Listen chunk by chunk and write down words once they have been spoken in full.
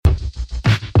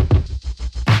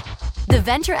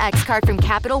Venture X card from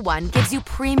Capital One gives you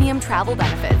premium travel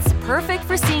benefits, perfect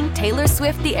for seeing Taylor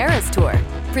Swift the Eras Tour.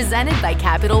 Presented by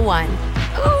Capital One.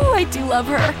 Ooh, I do love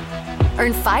her.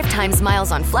 Earn 5 times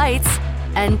miles on flights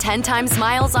and 10 times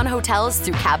miles on hotels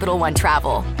through Capital One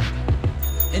Travel.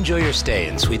 Enjoy your stay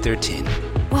in Suite 13.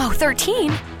 Whoa,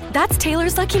 13? That's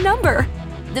Taylor's lucky number.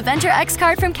 The Venture X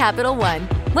card from Capital One.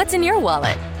 What's in your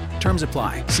wallet? Terms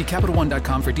apply. See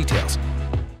CapitalOne.com for details.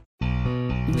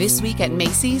 This week at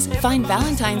Macy's, find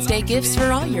Valentine's Day gifts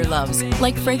for all your loves,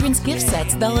 like fragrance gift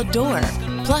sets they'll adore.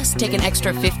 Plus, take an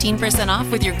extra 15% off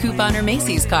with your coupon or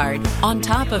Macy's card, on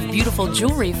top of beautiful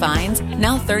jewelry finds,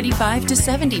 now 35 to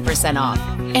 70% off,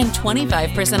 and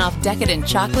 25% off decadent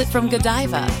chocolate from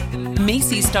Godiva.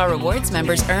 Macy's Star Rewards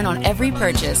members earn on every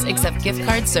purchase except gift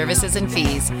card services and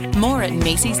fees. More at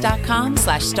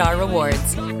Macys.com/Star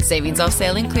Rewards. Savings off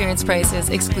sale and clearance prices.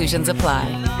 Exclusions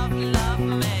apply.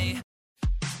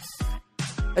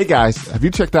 Hey guys, have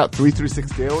you checked out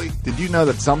 336 Daily? Did you know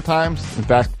that sometimes, in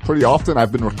fact, pretty often,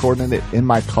 I've been recording it in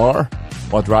my car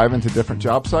while driving to different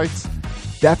job sites?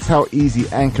 That's how easy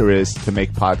Anchor is to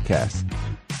make podcasts.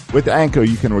 With Anchor,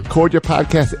 you can record your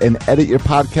podcast and edit your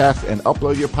podcast and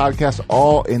upload your podcast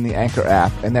all in the Anchor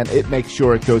app, and then it makes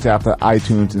sure it goes out to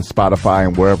iTunes and Spotify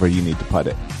and wherever you need to put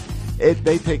it.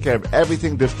 They take care of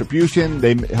everything distribution.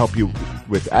 They help you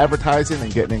with advertising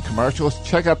and getting in commercials.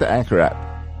 Check out the Anchor app.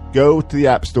 Go to the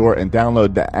App Store and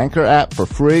download the Anchor app for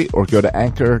free, or go to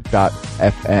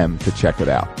anchor.fm to check it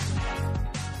out.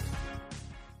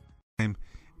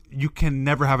 You can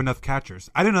never have enough catchers.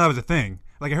 I didn't know that was a thing.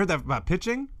 Like, I heard that about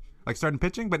pitching, like starting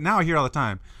pitching, but now I hear all the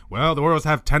time, well, the Orioles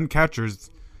have 10 catchers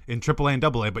in AAA and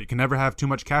AA, but you can never have too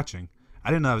much catching. I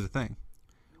didn't know that was a thing.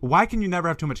 Why can you never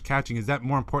have too much catching? Is that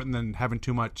more important than having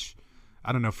too much,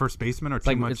 I don't know, first baseman or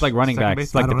too much? It's like running backs.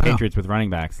 Baseman? It's like the Patriots with running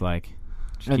backs. Like,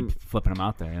 just keep flipping them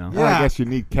out there, you know? Yeah. I guess you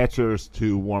need catchers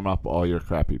to warm up all your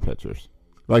crappy pitchers.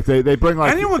 Like they bring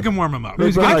like anyone can warm them up.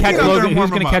 Who's going to catch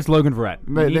Logan Verrett?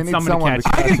 They need someone to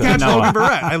catch I can catch Logan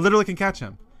Verrett. I literally can catch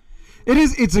him.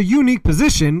 It's a unique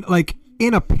position. Like,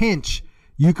 in a pinch,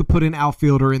 you could put an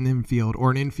outfielder in the infield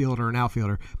or an infielder or an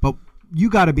outfielder, but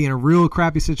you got to be in a real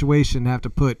crappy situation to have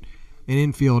to put an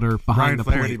infielder behind the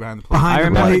plate. I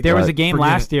remember there was a game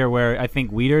last year where I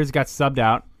think Wieters got subbed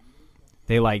out.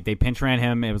 They pinch ran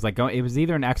him. It was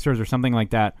either an extras or something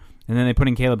like that, and then they put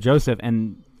in Caleb Joseph,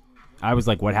 and I was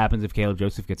like, what happens if Caleb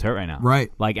Joseph gets hurt right now?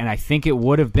 Right. Like, and I think it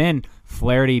would have been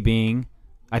Flaherty being.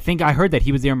 I think I heard that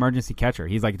he was their emergency catcher.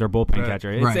 He's like their bullpen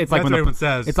catcher. It's like when everyone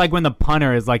says. It's like when the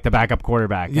punter is like the backup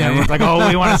quarterback. Yeah, it's like, oh,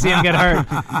 we want to see him get hurt.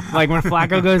 Like when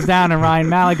Flacco goes down and Ryan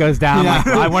Mallett goes down. Yeah. Like,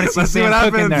 I want to see Sam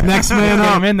Cook in there. Next man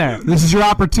up. Him in there. This is your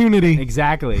opportunity.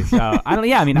 Exactly. So I don't.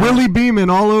 Yeah, I mean, Willie Beeman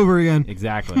all over again.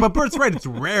 Exactly. But Bert's right. It's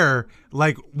rare.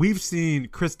 Like, we've seen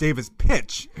Chris Davis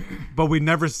pitch, but we've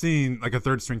never seen like a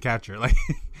third string catcher. Like,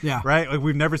 yeah, right. Like,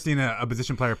 we've never seen a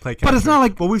position player play catcher. But it's not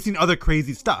like. But we've seen other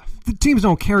crazy stuff. The teams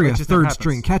don't carry a third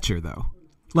string catcher though.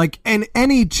 Like, in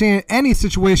any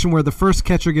situation where the first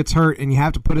catcher gets hurt and you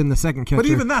have to put in the second catcher, but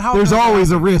even that, there's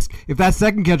always a risk. If that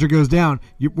second catcher goes down,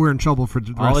 we're in trouble for the rest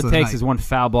of the night. All it takes is one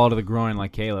foul ball to the groin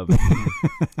like Caleb,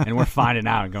 and we're finding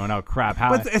out and going, oh, crap.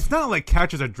 But it's not like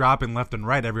catchers are dropping left and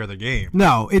right every other game.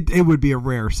 No, it would be a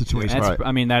rare situation. Yeah,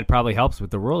 I mean, that probably helps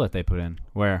with the rule that they put in,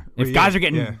 where if guys are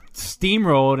getting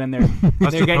steamrolled and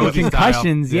they're getting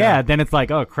concussions, then it's like,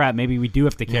 oh, crap, maybe we do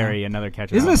have to carry another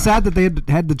catcher. Isn't it sad that they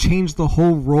had to change the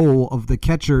whole role of the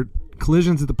catcher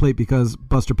collisions at the plate because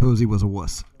Buster Posey was a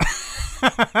wuss?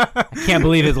 I can't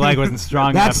believe his leg wasn't strong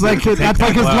enough. That's like his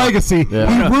legacy.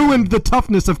 Yeah. He ruined the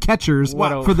toughness of catchers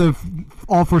for the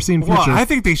all-foreseen future. Well, I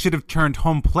think they should have turned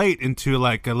home plate into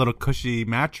like a little cushy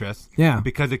mattress. Yeah.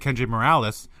 Because of Kendrick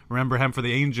Morales. Remember him for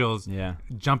the Angels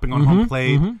jumping on home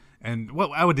plate. Mm-hmm. And what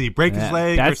would he break his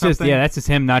leg or something? That's just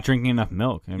him not drinking enough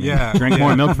milk. I mean, drink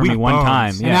more milk for me one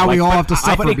time. Yeah. And now we all have to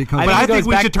suffer because. But I think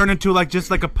we should turn into just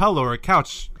like a pillow or a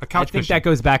couch. I think cushion. That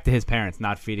goes back to his parents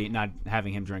not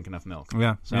having him drink enough milk.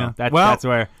 Yeah. So that's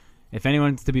where. If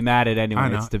anyone's to be mad at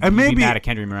anyone, it's to be mad at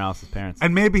Kendrick Morales' parents.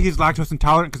 And maybe he's lactose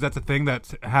intolerant because that's a thing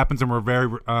that happens, and we're very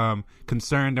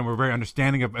concerned and we're very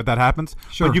understanding if that happens.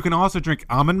 Sure. But you can also drink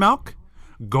almond milk.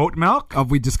 Goat milk?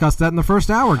 We discussed that in the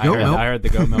first hour. Goat milk. I heard the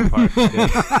goat milk part.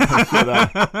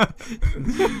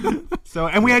 So,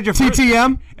 and we had your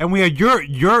TTM, and we had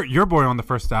your boy on the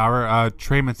first hour,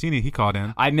 Trey Mancini. He called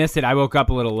in. I missed it. I woke up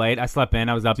a little late. I slept in.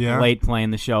 I was up late playing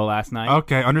the show last night.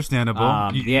 Okay, understandable.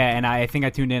 And I think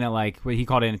I tuned in at he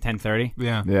called in at 10:30.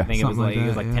 Yeah. I think it was like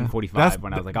 10:45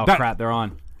 when I was like, oh crap, they're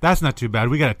on. That's not too bad.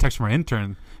 We got a text from our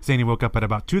intern saying he woke up at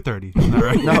about 2:30. Isn't that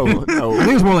right? No. I think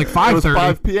it was more like It was 5:30.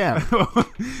 5 p.m.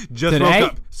 Just Today?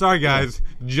 woke up. Sorry, guys.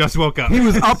 Just woke up. He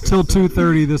was up till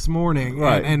 2:30 this morning,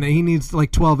 Right. and he needs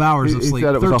like 12 hours He of sleep.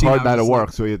 said it was a 13 hard hours night of sleep.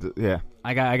 work, so he had to, yeah.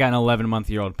 I got an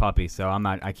 11-month-old puppy, so I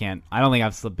don't think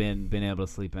I've been able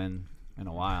to sleep in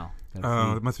a while.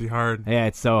 Oh, it must be hard. Yeah,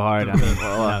 it's so hard. I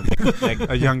mean, like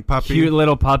A young puppy. cute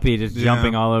little puppy just Yeah.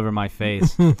 jumping all over my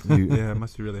face. Yeah, it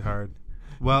must be really hard.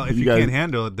 Well, if You you guys- can't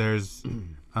handle it, there's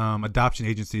adoption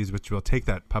agencies which will take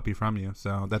that puppy from you.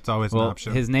 So that's always an Well,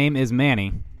 option. his name is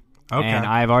Manny. Okay. And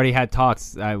I've already had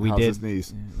talks. We How's did. his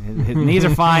knees? His knees are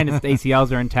fine. His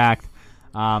ACLs are intact.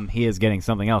 He is getting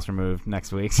something else removed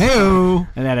next week. Hey-o.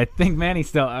 And then I think Manny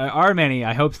still, our Manny,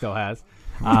 I hope still has.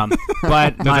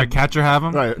 But Does our catcher have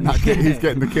him? Right. He's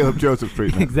getting the Caleb Joseph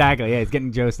treatment. Exactly. Yeah, he's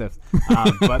getting Joseph.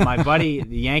 But my buddy,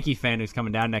 the Yankee fan who's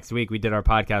coming down next week, we did our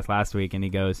podcast last week, and he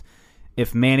goes,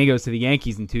 "If Manny goes to the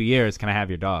Yankees in 2 years, can I have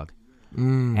your dog?"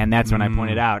 And that's when I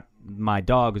pointed out my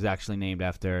dog was actually named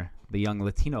after the young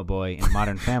Latino boy in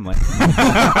Modern Family.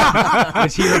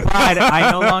 Which he replied,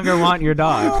 "I no longer want your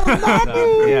dog."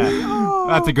 So, yeah.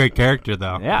 That's a great character,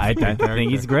 though. Yeah, I think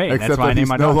he's great. Except That's why I that named he's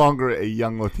my no dog. longer a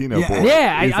young Latino Yeah. boy.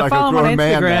 Yeah, he's I like follow a him on grown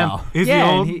man Instagram. now. Is he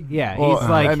yeah, old? he's Well,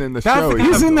 like and in the That's show, the kind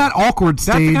He's of- in that awkward That's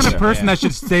the stage. kind of person Yeah. that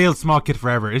should stay a small kid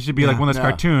forever. It should be like one of those Yeah.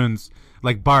 cartoons,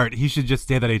 like Bart. He should just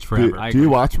stay that age Do, forever. I do you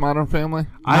agree. watch Modern Family?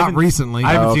 I Not haven't- recently.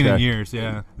 I haven't Oh, seen it in okay. years.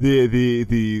 Yeah.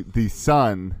 The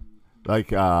son, like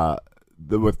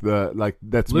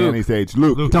that's Luke. Manny's age.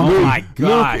 Luke. Oh my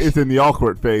gosh. Luke is in the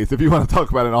awkward phase. If you want to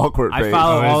talk about an awkward I phase,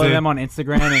 follow Oh, all is of it? them on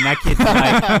Instagram, and that kid's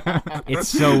like, it's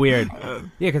so weird. Yeah,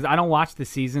 because I don't watch the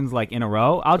seasons like in a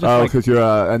row. I'll just like because you're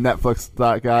a Netflix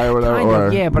guy or whatever. kind or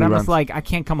of, yeah, but I'm reruns? just like I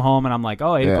can't come home and I'm like,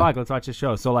 oh, 8 Yeah. o'clock, let's watch the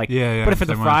show. So like, Yeah, but if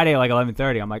it's a same way. Friday like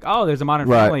 11:30, I'm like, oh, there's a Modern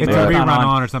Right, Family. It's right. a marathon rerun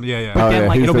on or something. Yeah, yeah. Oh, Then yeah,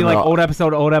 like he's it'll be in like the-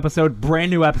 old episode,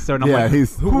 brand new episode. And I'm Yeah, like,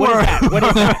 he's what is that? What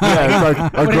is that? yeah, it's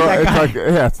like What is that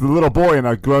guy? it's the little boy in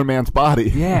a grown man's body.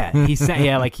 Yeah,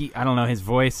 I don't know his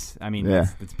voice. I mean, Yeah.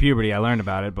 it's puberty. I learned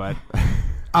about it, but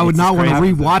I would It's not want to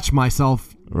crazy. rewatch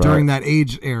myself Right. during that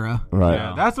age era. Right.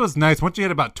 Yeah, that's what's nice. Once you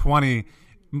hit about 20,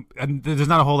 and there's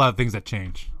not a whole lot of things that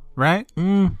change, right?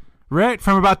 Right,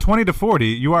 from about 20 to 40,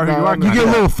 you are who No, you are. no, You get a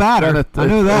Yeah. little fatter. Then I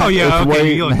know that. Oh yeah, It's okay.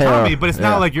 weight You look and hair. chubby, but it's Yeah.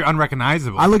 not like you're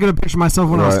unrecognizable. I look at a picture of myself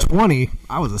when I was Right. 20.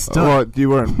 I was a stud. Well, you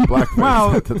were in blackface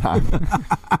Well- at the time.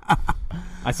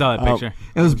 I saw that picture.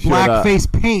 It was Shut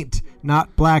blackface paint,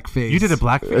 not blackface. you did a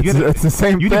blackface. It's the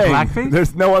same you thing. did blackface?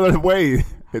 There's no other way.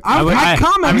 It's, I I-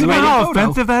 comment. I was You know waiting- how how photo.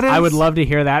 offensive that is. I would love to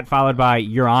hear that followed by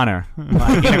Your Honor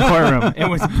like, in a courtroom. It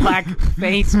was black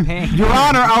face paint. Your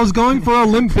Honor, I was going for a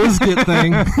Limp Bizkit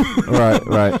thing.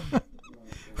 right.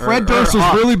 Fred Durst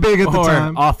was really big at the or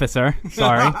time. officer.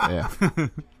 Sorry. Yeah.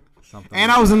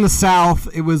 And I was in the South.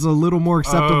 It was a little more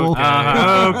acceptable. Okay.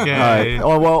 All Okay. right.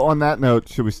 Oh, well, on that note,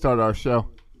 should we start our show?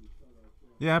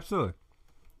 Yeah, absolutely.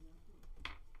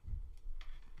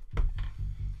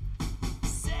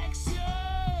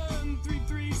 Section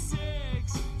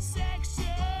 336.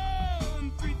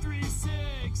 Section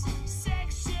 336.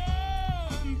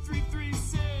 Section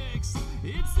 336.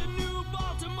 It's the new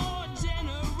Baltimore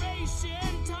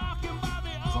generation talking about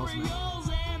the Orioles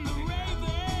and the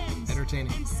Ravens.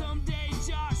 Entertaining. And someday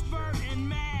Josh, Bert, and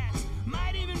Matt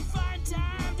might even find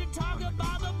time to talk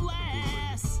about the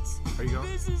Blasts. There you go.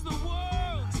 This is the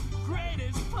world's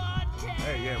greatest podcast.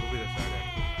 Hey, yeah, we'll be there Saturday.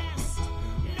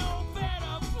 No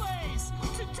better place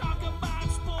to talk about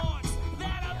sports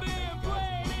that are being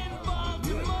played in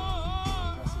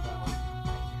Baltimore.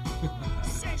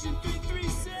 Section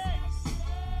 336.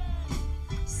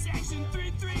 Section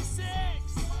 336.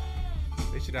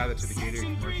 They should add that to the Gatorade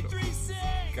Section commercial. 336.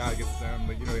 Guy gets done,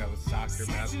 like, you know, with soccer,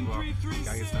 basketball.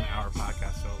 Guy gets done our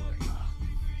podcast solo.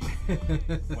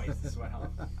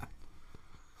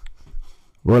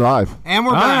 We're live. And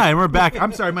we're All back. right, we're back.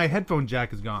 I'm sorry, my headphone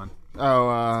jack is gone. Oh,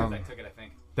 I took it, I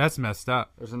think. That's messed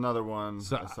up. there's another one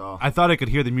So I saw. I thought I could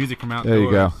hear the music from outdoors. There you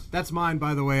go. That's mine,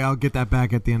 by the way. I'll get that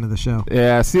back at the end of the show.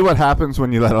 Yeah, see what happens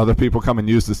when you let other people come and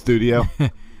use the studio. All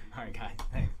right, guys.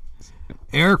 Thanks.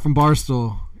 Eric from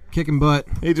Barstool, kicking butt.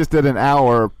 He just did an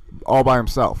hour all by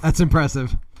himself. That's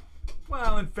impressive.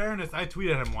 Well, in fairness, I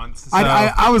tweeted him once. So.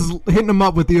 I was hitting him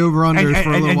up with the over-unders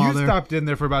for a little while you there. stopped in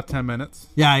there for about 10 minutes.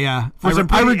 Yeah. For some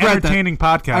I pretty regret entertaining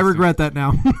that. podcasting. I regret that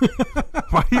now.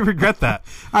 Why do you regret that?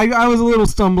 I was a little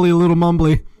stumbly, a little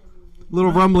mumbly, a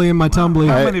little rumbly in my tumbly.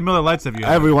 How many Miller Lights have you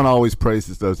had? Everyone always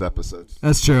praises those episodes.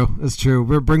 That's true.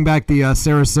 We'll bring back the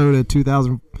Sarasota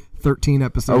 2013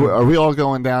 episode. Are we all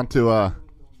going down to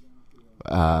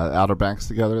Outer Banks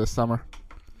together this summer?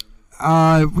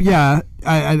 Yeah.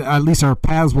 At least our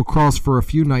paths will cross for a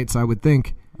few nights, I would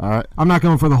think. All right. I'm not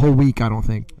going for the whole week, I don't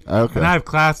think. Okay. And I have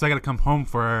class, so I got to come home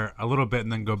for a little bit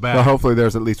and then go back. So hopefully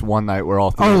there's at least one night where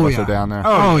all three of us are down there.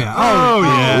 Oh, yeah. We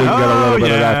can get a little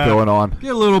bit of that going on.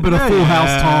 Get a little bit of Full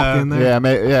House talk in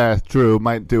there. Yeah, true.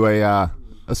 Might do a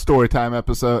story time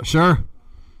episode. Sure.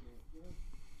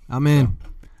 I'm in.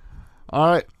 All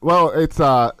right. Well, it's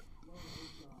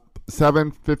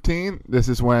 7:15. This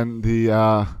is when the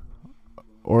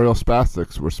Oriole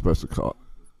Spastics were supposed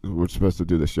to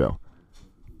do the show.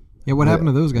 Yeah, what happened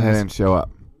to those guys? They didn't show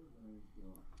up.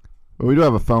 But we do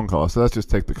have a phone call, so let's just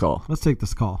take the call. Let's take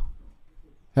this call.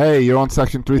 Hey, you're on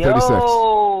section 336.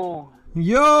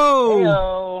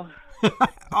 Yo!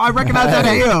 I recognize that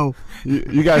heyo.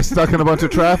 You guys stuck in a bunch of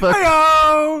traffic?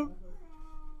 Heyo!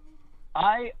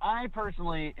 I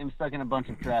personally am stuck in a bunch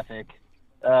of traffic.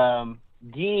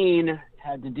 Dean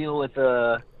had to deal with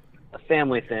a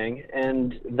family thing,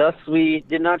 and thus we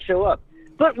did not show up.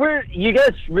 But you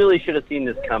guys really should have seen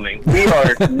this coming. We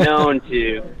are known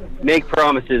to make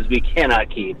promises we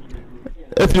cannot keep.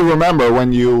 If you remember,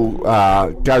 when you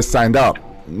guys signed up,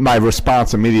 my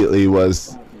response immediately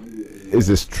was, "Is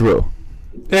this true?"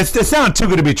 It sounded too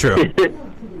good to be true.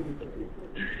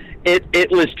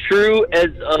 It was true as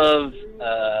of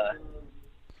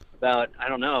about, I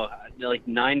don't know, like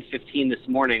 9:15 this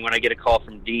morning when I get a call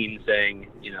from Dean saying,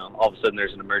 all of a sudden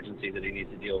there's an emergency that he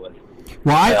needs to deal with.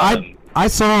 Well, I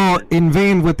saw in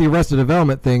vain with the Arrested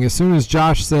Development thing. As soon as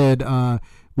Josh said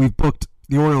we've booked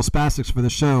the Oriole Spastics for the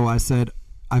show, I said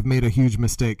I've made a huge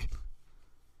mistake.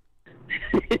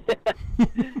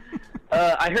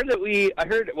 I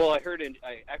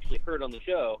actually heard on the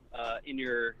show in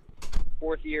your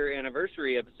 4th year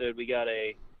anniversary episode, we got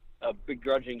a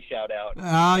begrudging shout out.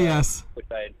 Yes. Which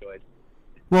I enjoyed.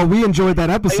 Well, we enjoyed that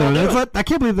episode. I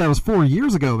can't believe that was 4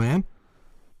 years ago, man.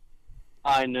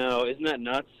 I know. Isn't that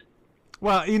nuts?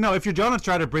 Well, if you're going to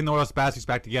try to bring the Oriole Spastics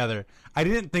back together, I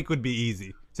didn't think it would be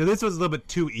easy. So this was a little bit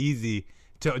too easy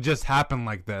to just happen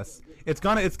like this. It's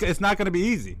not gonna be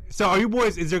easy. So are you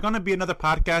boys? Is there gonna be another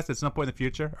podcast at some point in the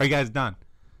future? Or are you guys done?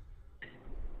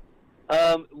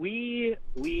 We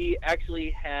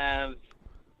actually have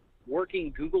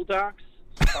working Google Docs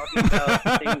talking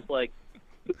about things like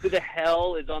who the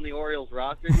hell is on the Orioles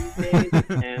roster these days,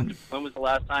 and when was the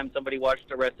last time somebody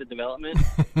watched Arrested Development?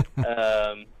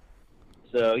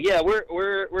 So yeah,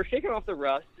 we're shaking off the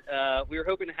rust. We were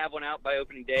hoping to have one out by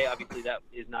opening day. Obviously, that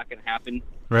is not going to happen.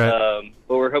 Right.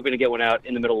 But we're hoping to get one out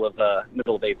in the middle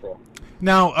of April.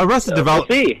 Now, Arrested Development.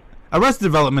 We'll see. Arrested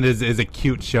Development is a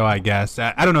cute show, I guess.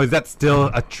 I don't know. Is that still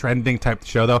a trending type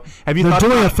show, though? Have you? They're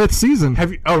doing a 5th season.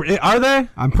 Are they?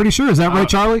 I'm pretty sure. Is that right,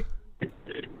 Charlie?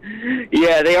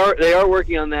 Yeah, they are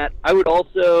working on that. I would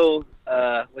also,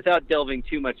 without delving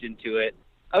too much into it,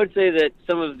 I would say that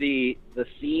some of the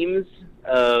themes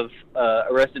of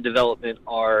Arrested Development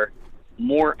are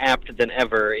more apt than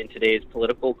ever in today's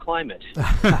political climate.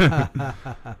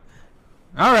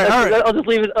 All right. I'll just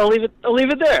leave it. I'll leave it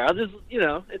there. I'll just,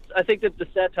 I think that the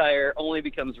satire only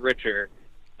becomes richer,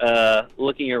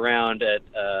 looking around at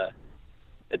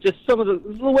just some of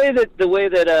the way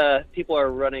that people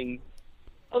are running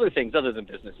other things other than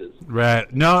businesses. Right.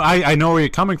 No, I know where you're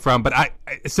coming from, but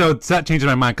so it's not changing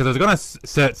my mind because I was going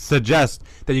to suggest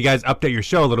that you guys update your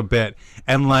show a little bit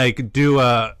and do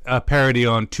a parody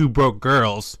on Two Broke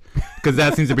Girls because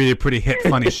that seems to be a pretty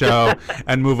funny show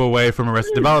and move away from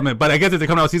Arrested Development. But I guess if they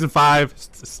come out with season 5,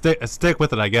 stick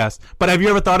with it, I guess. But have you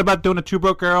ever thought about doing a Two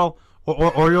Broke Girl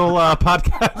or Oriole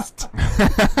podcast?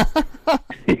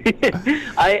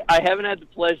 I haven't had the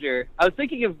pleasure. I was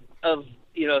thinking of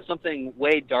something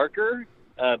way darker,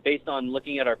 based on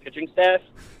looking at our pitching staff.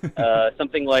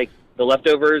 Something like The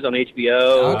Leftovers on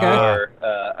HBO. Okay. Or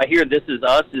I hear This Is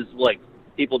Us is like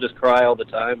people just cry all the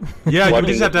time. Yeah, you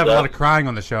just have to have a lot of crying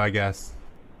on the show, I guess.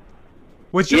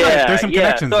 Which you're right, there's some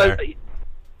connections there.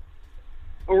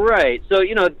 Right. So,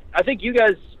 I think you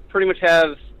guys pretty much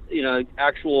have,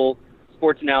 actual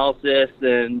sports analysis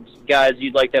and guys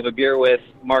you'd like to have a beer with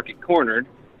market cornered.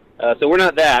 So we're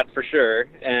not that for sure.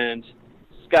 And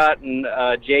Scott and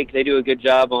Jake, they do a good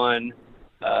job on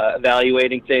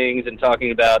evaluating things and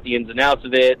talking about the ins and outs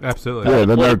of it. Absolutely. Yeah,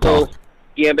 the nerd talk.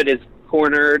 Gambit is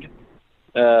cornered.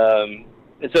 And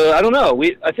so I don't know.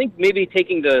 I think maybe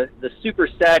taking the super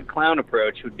sad clown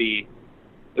approach would be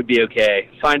okay.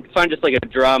 Find just like a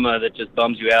drama that just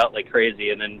bums you out like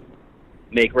crazy, and then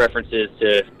make references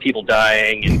to people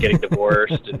dying and getting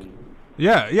divorced and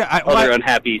other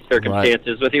unhappy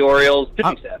circumstances with the Orioles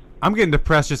pitching staff. I'm getting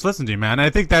depressed just listening to you, man.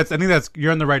 I think that's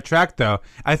you're on the right track, though.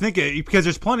 I think because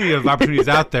there's plenty of opportunities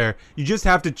out there, you just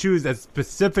have to choose as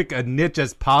specific a niche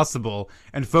as possible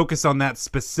and focus on that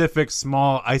specific,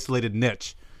 small, isolated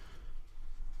niche.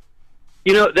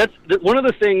 That's one of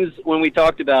the things when we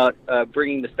talked about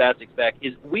bringing the Statics back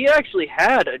is we actually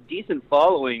had a decent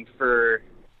following for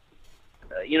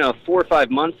 4 or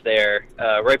 5 months there,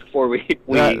 right before we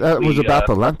that was about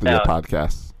the length of your out.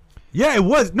 podcast. Yeah, it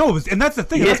was. No, it was, and that's the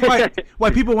thing. That's why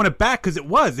people want it back, because it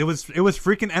was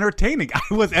freaking entertaining.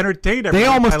 I was entertained. They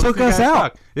almost took us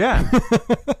out. Yeah.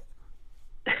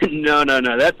 No,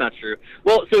 that's not true.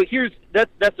 Well, so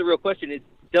that's the real question: is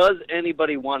does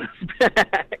anybody want us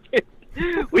back?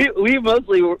 we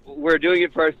mostly were doing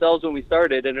it for ourselves when we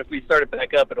started, and if we start it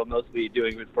back up, it'll mostly be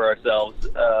doing it for ourselves.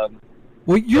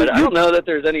 But I don't know that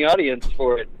there's any audience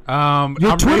for it. I'm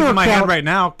raising my hand right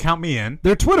now. Count me in.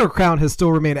 Their Twitter account has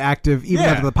still remained active even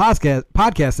after the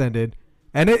podcast ended,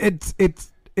 and it's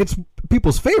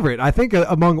people's favorite. I think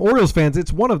among Orioles fans,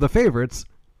 it's one of the favorites.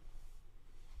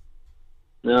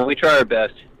 No, we try our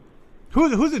best.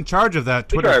 Who's in charge of that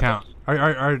Twitter account?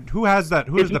 Who has that?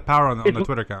 Who has the power on the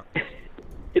Twitter account?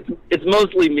 It's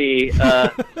mostly me.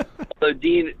 So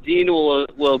Dean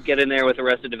will get in there with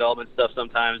Arrested Development stuff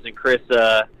sometimes, and Chris.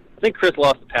 I think Chris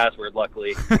lost the password.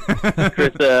 Luckily,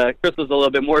 Chris was a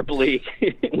little bit more bleak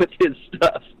with his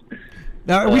stuff.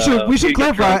 Now we should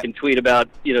clarify. And tweet about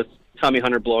Tommy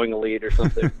Hunter blowing a lead or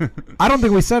something. I don't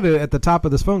think we said it at the top of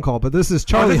this phone call, but this is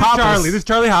Charlie Hoppus. This is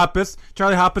Charlie Hoppus.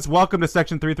 Charlie Hoppus, welcome to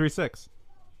Section 336.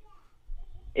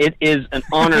 It is an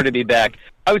honor to be back.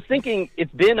 I was thinking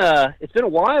it's been a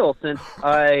while since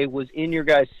I was in your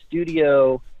guys'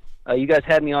 studio. You guys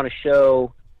had me on a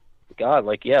show. God,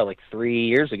 like 3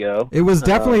 years ago. It was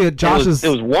definitely at Josh's. It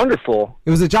was wonderful.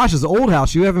 It was at Josh's old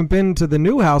house. You haven't been to the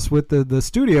new house with the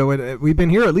studio. We've been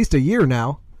here at least a year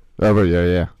now. Over a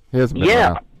year, yeah. He hasn't been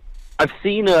around. I've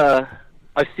seen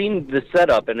the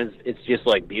setup, and it's just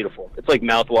like beautiful. It's like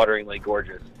mouth-wateringly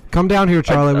gorgeous. Come down here,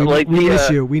 Charlie. We miss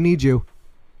you. We need you.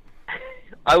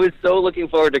 I was so looking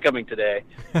forward to coming today.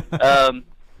 I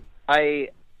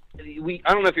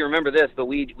don't know if you remember this, but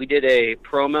we did a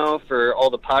promo for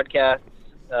all the podcasts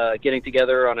getting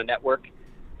together on a network.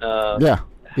 The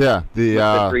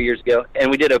 3 years ago,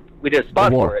 and we did a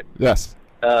spot for it. Yes.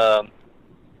 And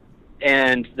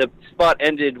the spot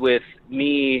ended with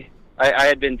me. I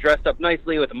had been dressed up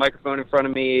nicely with a microphone in front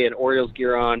of me and Orioles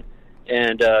gear on,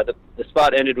 and the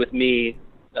spot ended with me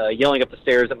yelling up the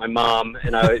stairs at my mom,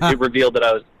 and it revealed that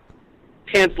I was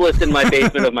pantsless in my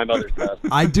basement of my mother's house.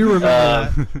 I do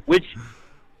remember that.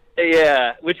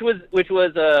 Which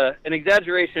was an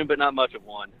exaggeration, but not much of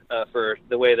one for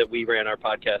the way that we ran our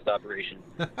podcast operation.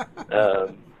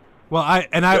 Well,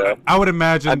 I would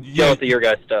imagine I'm jealous of your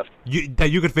guys' stuff.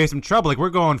 That you could face some trouble. Like, we're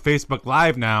going Facebook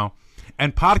Live now,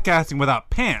 and podcasting without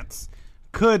pants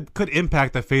could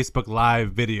impact the Facebook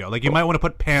Live video. Like, you might want to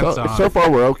put pants on. So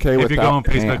far, we're okay with if you're going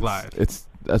Facebook Live. It's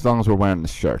as long as we're wearing the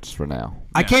shirts for now.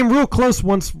 I came real close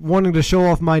once wanting to show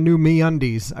off my new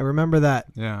MeUndies. I remember that.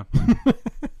 Yeah.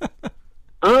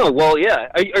 Oh well, yeah.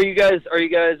 Are you guys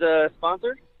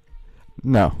sponsored?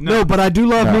 No, but I do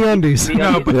love MeUndies.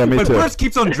 No, but, yeah, me but too. Bruce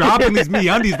keeps on dropping these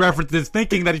MeUndies references,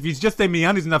 thinking that if you just say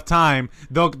MeUndies enough time,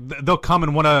 they'll come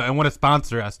and want to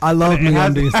sponsor us. I love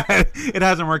MeUndies. It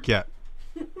hasn't worked yet.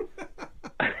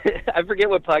 I forget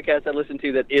what podcast I listen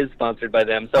to that is sponsored by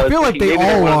them. So I feel like they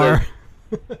all are.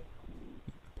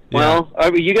 Well,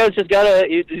 you guys just gotta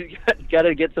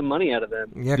get some money out of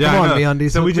them. Yeah, come on,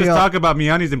 MeUndies. So we just talk about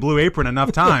MeUndies and Blue Apron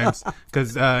enough times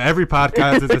because every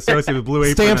podcast is associated with Blue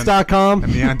Apron. Stamps.com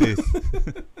and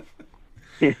MeUndies.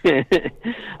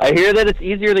 I hear that it's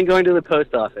easier than going to the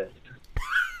post office.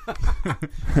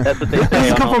 That's what they say.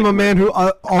 This come from a man who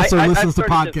also listens to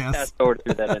podcasts. To fast forward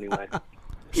through that anyway.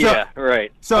 Yeah,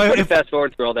 right. So if fast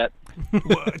forward through all that.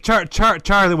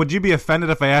 Charlie, would you be offended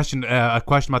if I asked you a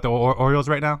question about the Orioles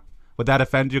right now? Would that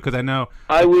offend you? Because I know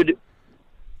I would.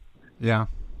 Yeah,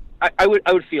 I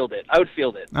would field it. I would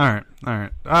field it. All right.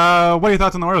 What are your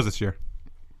thoughts on the Orioles this year?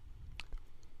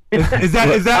 Is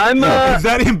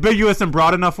that ambiguous and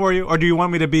broad enough for you, or do you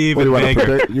want me to be even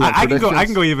vaguer? I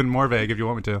can go even more vague if you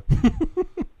want me to.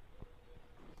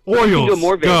 Orioles, go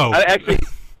more vague. Go.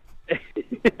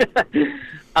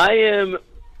 I am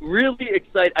really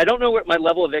excited. I don't know what my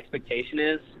level of expectation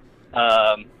is.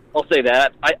 I'll say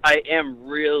that. I am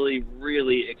really,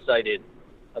 really excited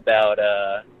about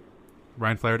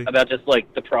Ryan Flaherty. About just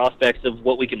like the prospects of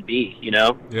what we can be,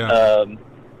 Yeah.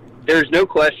 There's no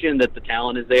question that the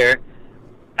talent is there.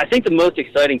 I think the most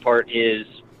exciting part is,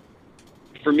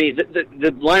 for me, the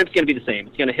lineup's going to be the same.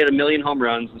 It's going to hit 1 million home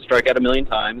runs and strike out 1 million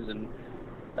times, and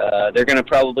they're going to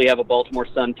probably have a Baltimore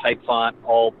Sun type font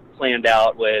all planned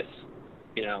out with,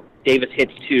 Davis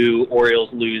hits 2, Orioles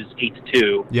lose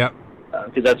 8-2. Yep.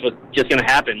 Because that's what's just going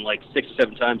to happen like 6 or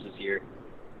 7 times this year.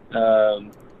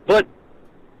 But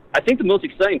I think the most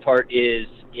exciting part is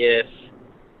if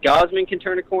Gausman can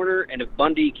turn a corner and if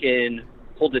Bundy can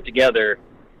hold it together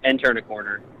and turn a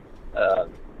corner. I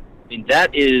mean,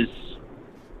 that is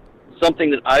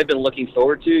something that I've been looking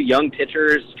forward to. Young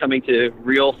pitchers coming to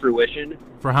real fruition.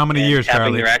 For how many years, tapping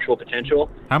Charlie? Their actual potential.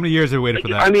 How many years have we waited for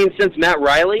that? I mean, since Matt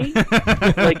Riley,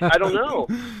 like, I don't know.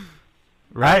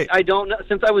 Right. I don't know.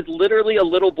 Since I was literally a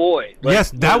little boy. Like,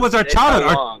 yes, that was our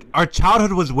childhood. Our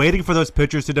childhood was waiting for those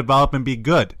pitchers to develop and be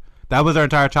good. That was our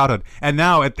entire childhood. And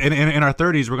now, in our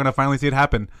 30s, we're going to finally see it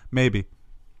happen. Maybe.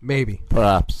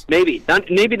 Perhaps. Maybe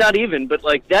not even, but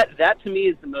like that to me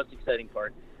is the most exciting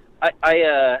part.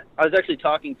 I was actually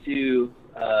talking to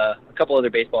a couple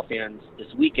other baseball fans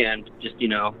this weekend, just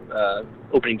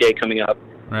opening day coming up,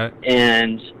 right?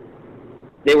 And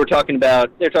they were talking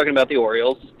about the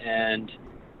Orioles and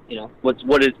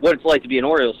what it's like to be an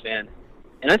Orioles fan.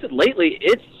 And I said lately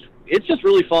it's just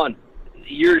really fun.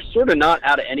 You're sort of not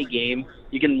out of any game.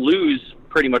 You can lose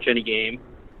pretty much any game.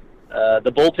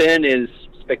 The bullpen is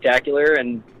spectacular,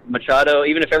 and Machado,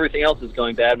 even if everything else is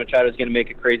going bad, Machado's going to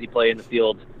make a crazy play in the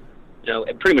field,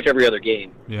 in pretty much every other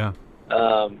game. Yeah.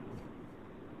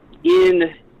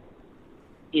 In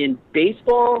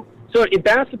baseball, so in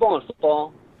basketball and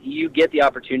football, you get the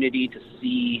opportunity to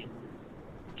see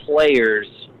players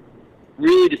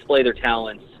really display their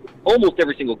talents almost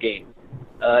every single game.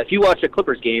 If you watch a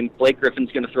Clippers game, Blake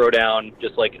Griffin's going to throw down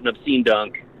just like an obscene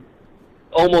dunk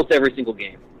almost every single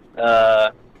game.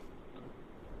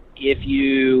 If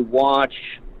you watch,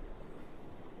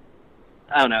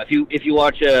 I don't know, if you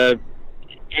watch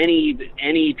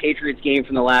any Patriots game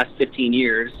from the last 15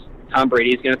 years, Tom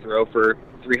Brady is going to throw for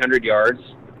 300 yards.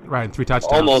 Right, 3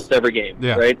 touchdowns. Almost every game,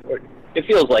 yeah. Right? It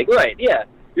feels like, right, yeah.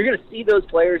 You're going to see those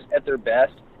players at their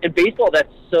best. In baseball, that's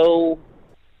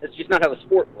just not how the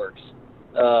sport works.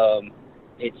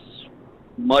 It's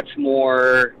much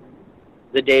more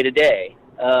the day-to-day.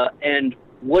 And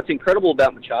what's incredible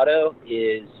about Machado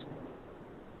is,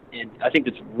 and I think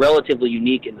it's relatively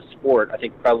unique in the sport, I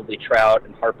think probably Trout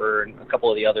and Harper and a couple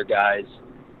of the other guys,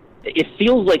 it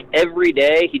feels like every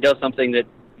day he does something that,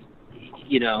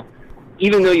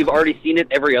 even though you've already seen it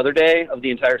every other day of the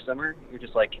entire summer, you're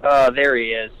just like, oh, there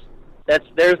he is.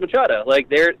 There's Machado. Like,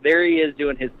 there he is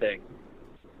doing his thing.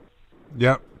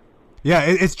 Yep. Yeah,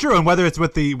 it's true, and whether it's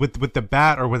with the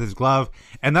bat or with his glove,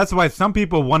 and that's why some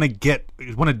people want to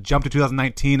jump to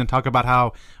 2019 and talk about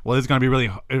how it's going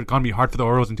to be hard for the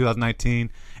Orioles in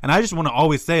 2019, and I just want to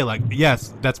always say, like,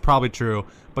 yes, that's probably true,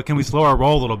 but can we slow our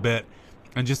roll a little bit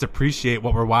and just appreciate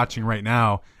what we're watching right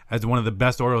now as one of the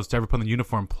best Orioles to ever put in the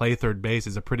uniform play third base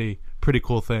is a pretty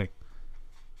cool thing.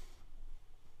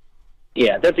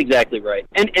 Yeah, that's exactly right,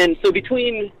 and so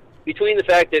between the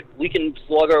fact that we can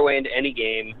slug our way into any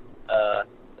game.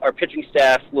 Our pitching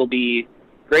staff will be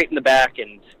great in the back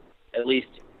and at least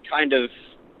kind of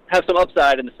have some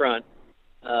upside in the front.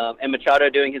 And Machado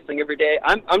doing his thing every day.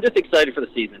 I'm just excited for the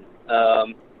season.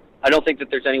 I don't think that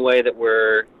there's any way that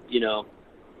we're,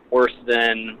 worse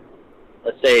than,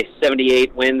 let's say,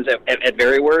 78 wins at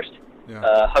very worst,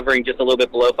 hovering just a little bit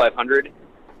below 500.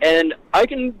 And I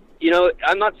can,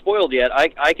 I'm not spoiled yet.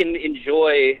 I can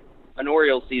enjoy an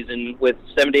Orioles season with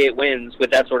 78 wins with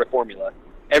that sort of formula.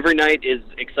 Every night is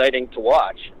exciting to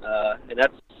watch, and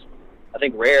that's, I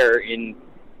think, rare in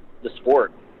the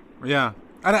sport. Yeah,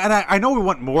 and I know we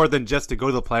want more than just to go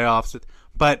to the playoffs,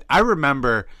 but I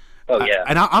remember,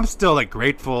 and I'm still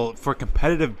grateful for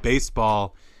competitive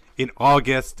baseball in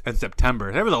August and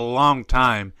September. There was a long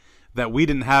time that we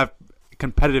didn't have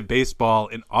competitive baseball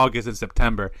in August and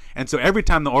September, and so every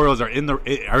time the Orioles are in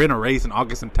a race in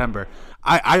August and September,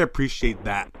 I appreciate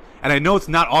that, and I know it's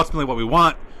not ultimately what we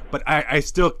want. But I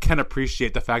still can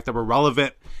appreciate the fact that we're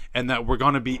relevant and that we're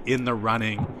going to be in the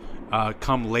running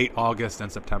come late August and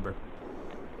September.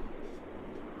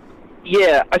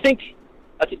 Yeah, I think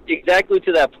exactly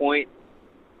to that point.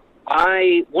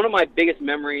 One of my biggest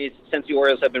memories since the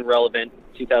Orioles have been relevant,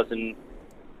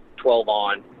 2012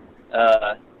 on,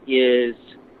 is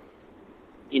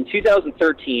in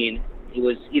 2013. It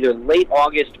was either late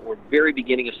August or very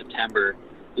beginning of September.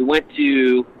 We went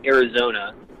to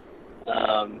Arizona.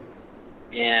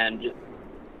 And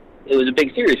it was a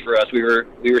big series for us. We were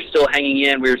still hanging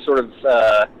in. We were sort of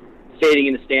fading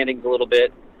in the standings a little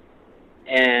bit,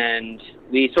 and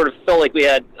we sort of felt like we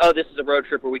had, this is a road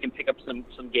trip where we can pick up some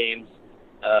games.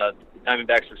 The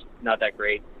Diamondbacks were not that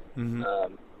great,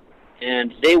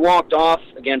 and they walked off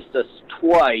against us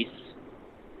twice.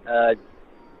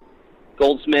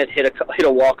 Goldschmidt hit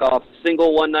a walk-off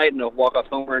single one night and a walk-off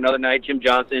homer another night. Jim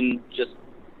Johnson just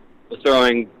was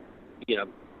throwing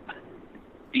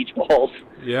beach balls.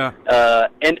 Yeah.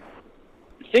 And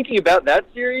thinking about that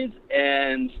series,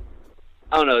 and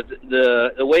I don't know,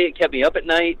 the way it kept me up at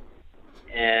night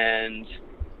and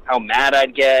how mad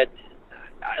I'd get,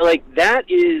 like, that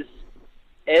is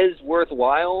as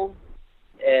worthwhile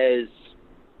as,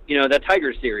 you know, that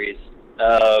Tigers series,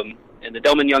 and the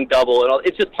Delman Young double, and all.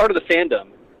 It's just part of the fandom.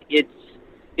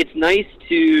 It's nice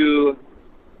to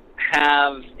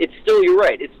have, it's still, you're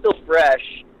right, it's still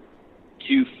fresh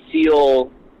to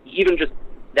feel even just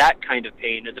that kind of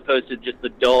pain as opposed to just the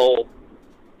dull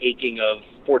aching of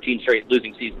 14 straight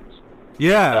losing seasons.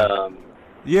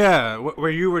 Yeah. Where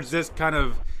you were just kind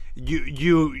of,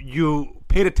 you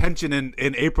paid attention in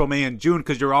April, May, and June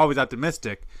because you're always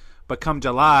optimistic. But come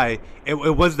July, it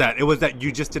was that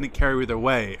you just didn't carry either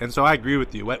way. And so I agree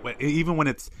with you. Even when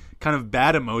it's kind of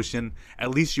bad emotion,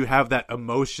 at least you have that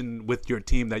emotion with your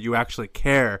team that you actually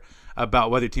care about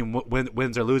whether your team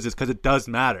wins or loses, because it does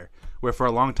matter. Where for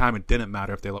a long time it didn't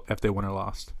matter if they won or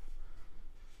lost.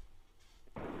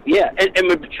 Yeah, and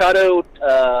Machado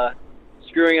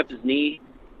screwing up his knee,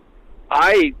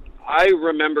 I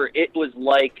remember it was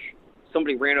like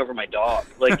somebody ran over my dog.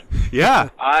 Like, yeah,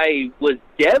 I was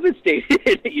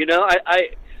devastated. You know, I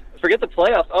forget the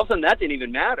playoffs. All of a sudden, that didn't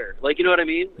even matter. Like, you know what I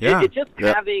mean? Yeah. It just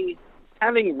having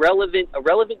a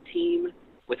relevant team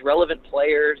with relevant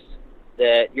players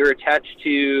that you're attached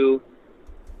to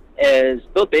as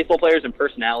both baseball players and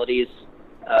personalities.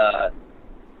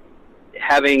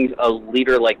 Having a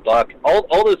leader like Buck,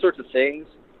 all those sorts of things.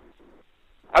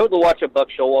 I would watch a Buck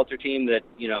Showalter team that,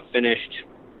 you know, finished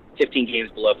 15 games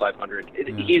below 500.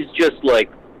 He's just like,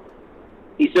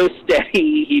 he's so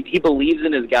steady. He believes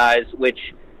in his guys, which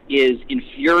is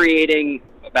infuriating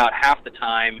about half the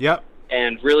time. Yep.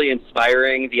 And really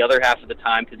inspiring the other half of the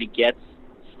time because he gets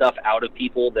stuff out of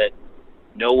people that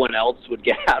no one else would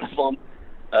get out of them.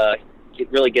 It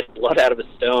really gets blood out of a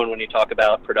stone when you talk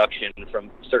about production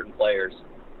from certain players.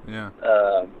 Yeah.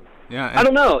 Yeah. I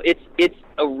don't know. It's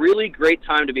a really great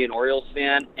time to be an Orioles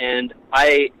fan, and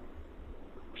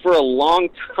for a long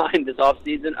time this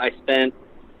offseason, I spent,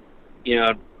 you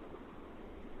know,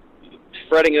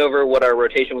 fretting over what our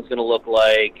rotation was going to look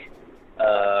like,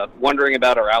 wondering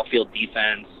about our outfield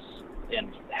defense,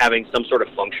 and having some sort of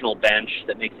functional bench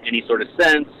that makes any sort of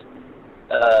sense.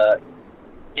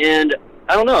 And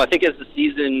I don't know. I think as the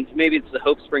season, maybe it's the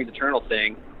hope springs eternal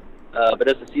thing, but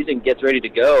as the season gets ready to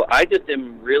go, I just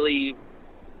am really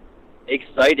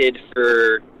excited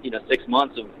for, you know, 6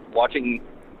 months of watching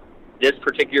this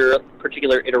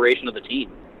particular iteration of the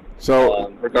team.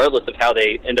 So, regardless of how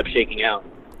they end up shaking out.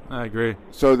 I agree.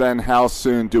 So then, how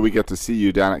soon do we get to see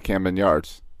you down at Camden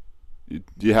Yards? Do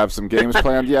you have some games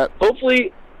planned yet?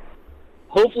 Hopefully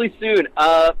soon.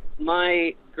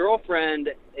 My girlfriend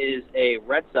is a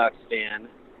Red Sox fan,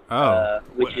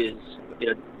 which is,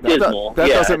 you know, dismal. That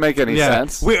doesn't make any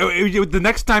sense. The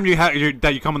next time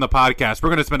that you come on the podcast, we're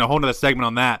going to spend a whole other segment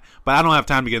on that. But I don't have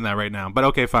time to get in that right now. But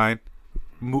okay, fine.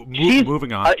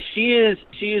 Moving on. She is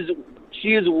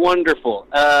wonderful.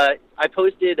 I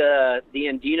posted the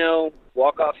Andino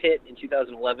walk-off hit in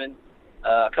 2011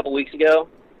 a couple weeks ago,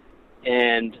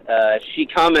 and she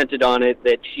commented on it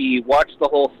that she watched the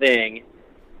whole thing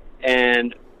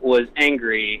and was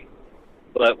angry,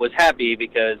 but was happy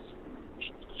because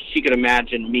she could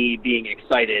imagine me being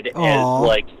excited as,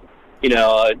 like, you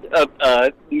know,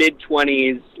 a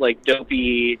mid-20s, like,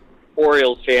 dopey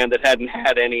Orioles fan that hadn't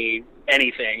had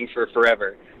anything for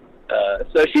forever.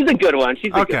 So she's a good one.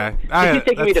 She's a good one. She's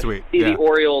taking me to see the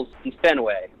Orioles in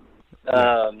Fenway,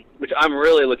 which I'm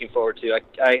really looking forward to.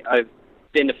 I've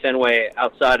been to Fenway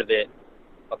outside of it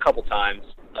a couple times,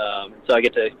 so I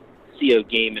get to see a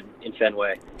game in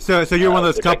Fenway. So you're one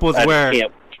of those couples where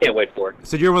can't wait for it.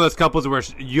 So you're one of those couples where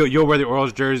you'll wear the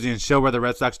Orioles jersey and she'll wear the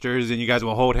Red Sox jersey, and you guys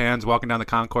will hold hands walking down the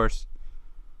concourse.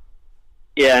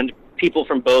 Yeah, and people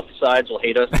from both sides will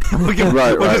hate us. We'll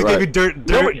just give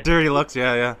you dirty looks.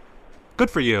 Yeah. Good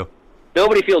for you.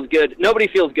 Nobody feels good. Nobody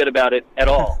feels good about it at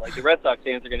all. Like, the Red Sox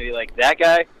fans are going to be like, "That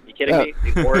guy? You kidding me?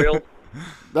 The Orioles."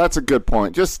 That's a good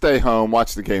point. Just stay home,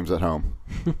 watch the games at home.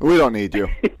 We don't need you.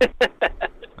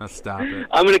 Stop it.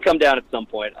 I'm going to come down at some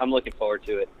point. I'm looking forward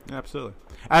to it. Absolutely.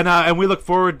 And we look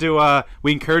forward to,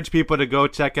 we encourage people to go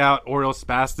check out Orioles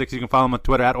Spastics. You can follow them on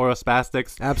Twitter at Orioles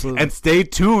Spastics. Absolutely. And stay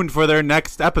tuned for their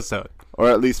next episode. Or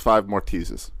at least 5 more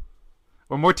teases.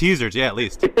 Or more teasers, yeah, at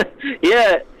least.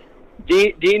 Yeah.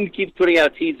 Dean keeps putting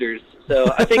out teasers.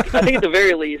 So I think at the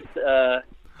very least,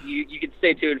 you can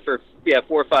stay tuned for 4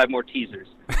 or 5 more teasers.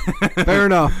 Fair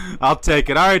enough. I'll take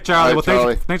it. All right, Charlie.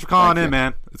 Charlie. Thanks for calling in,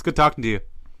 man. It's good talking to you.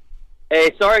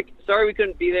 Hey, sorry we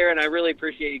couldn't be there, and I really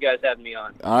appreciate you guys having me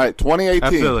on. All right, 2018.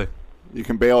 Absolutely. You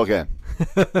can bail again.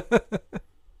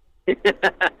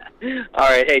 All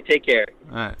right. Hey, take care.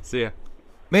 All right. See ya.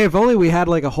 Man, if only we had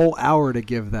like a whole hour to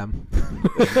give them.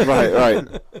 Right.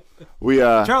 We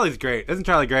Charlie's great. Isn't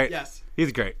Charlie great? Yes.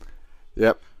 He's great.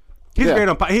 Yep. He's Yeah. great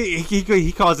on.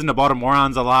 He calls in the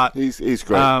Baltimoreans a lot. He's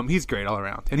great. He's great all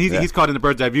around, and he's called in the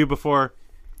Bird's Eye View before.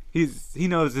 He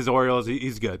knows his Orioles.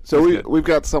 He's good. So He's good. we've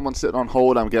got someone sitting on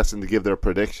hold, I'm guessing, to give their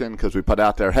prediction because we put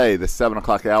out there, hey, this 7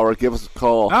 o'clock hour, give us a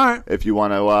call All right. if you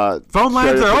want to. Phone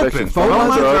lines are open. Phone Phone lines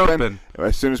lines are are open. open.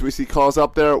 As soon as we see calls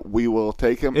up there, we will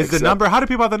take them. Is the number? How do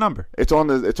people have the number? It's on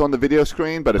the video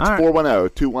screen, but it's All right.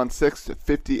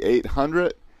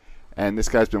 410-216-5800, and this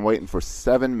guy's been waiting for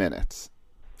 7 minutes.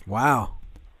 Wow.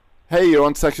 Hey, you're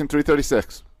on section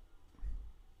 336.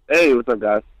 Hey, what's up,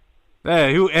 guys?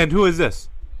 Hey, who is this?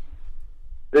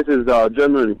 This is Joe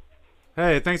Mooney.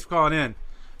 Hey, thanks for calling in.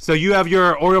 So you have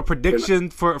your Oriole prediction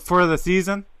for the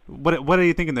season? What are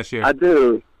you thinking this year? I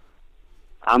do.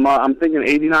 I'm thinking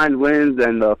 89 wins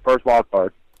and the first wild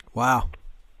card. Wow.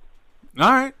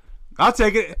 All right. I'll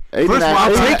take it. 89,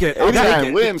 I'll take it. I'll 89 take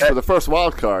it. wins for the first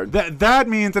wild card. That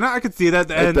means, and I could see that,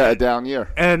 and A down year.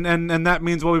 and that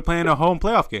means we'll be playing a home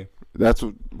playoff game. That's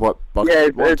what Buck Yeah,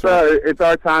 wants. it's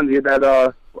our time to get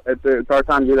that. It's our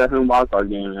time to get that home wild card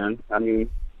game, man. I mean,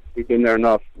 we've been there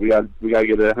enough. We got to get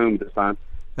it at home this time.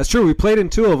 That's true. We played in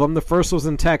two of them. The first was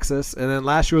in Texas, and then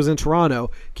last year was in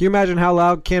Toronto. Can you imagine how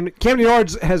loud Camden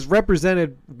Yards has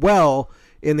represented well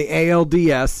in the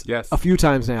ALDS Yes. a few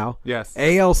times now? Yes.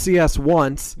 ALCS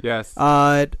once. Yes.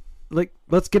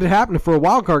 Let's get it happening for a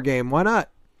wild card game. Why not?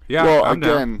 Yeah. Well, I'm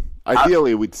down. again,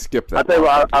 ideally we'd skip that. I tell you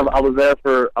what, I was there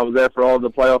for all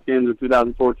the playoff games in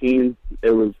 2014.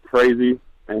 It was crazy,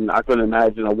 and I couldn't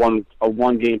imagine a one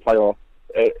game playoff.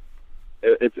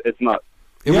 It's nuts.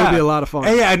 It would be a lot of fun.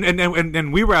 Yeah,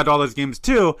 and we were at all those games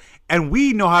too, and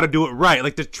we know how to do it right.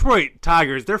 Like Detroit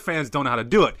Tigers, their fans don't know how to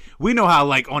do it. We know how,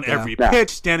 like, on every pitch,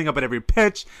 standing up at every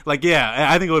pitch. Like, yeah,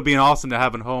 I think it would be awesome to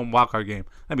have a home wildcard game.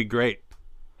 That'd be great.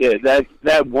 Yeah,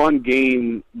 that one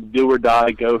game, do or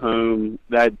die, go home.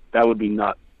 That would be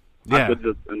nuts. Yeah. I could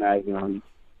just imagine.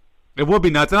 It would be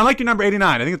nuts. And I like your number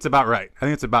 89. I think it's about right.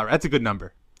 That's a good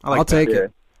number. I'll take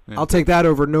it. Yeah. I'll take that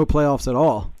over no playoffs at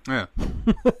all. Yeah.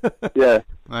 Yeah,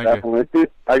 Okay. definitely.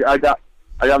 I got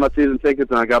my season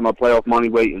tickets and I got my playoff money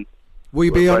waiting. Will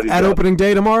you be at opening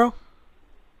day tomorrow?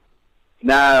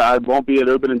 Nah, I won't be at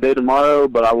opening day tomorrow,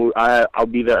 but I'll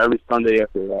be there every Sunday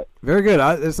after that. Very good.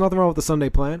 There's nothing wrong with the Sunday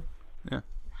plan. Yeah.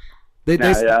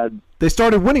 They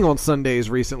started winning on Sundays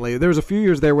recently. There was a few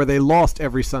years there where they lost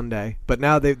every Sunday, but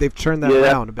now they've turned that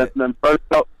around a bit.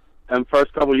 And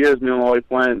first couple of years, me and Lloyd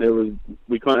went.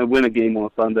 We couldn't win a game on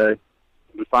Sunday.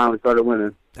 We finally started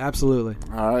winning. Absolutely.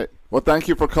 All right. Well, thank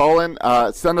you for calling.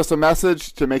 Send us a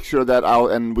message to make sure that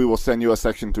and we will send you a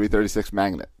Section 336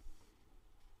 magnet.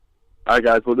 All right,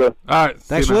 guys, we'll do. All right.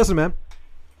 Thanks for listening, man.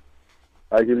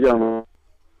 All right, keep it going, man.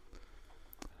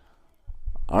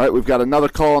 All right, we've got another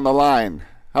call on the line.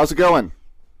 How's it going?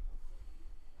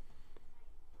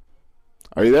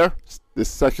 Are you there? This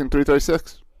is Section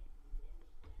 336.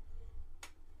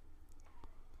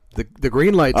 The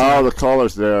green light's Oh, on. the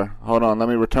caller's there. Hold on. Let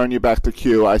me return you back to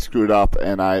queue. I screwed up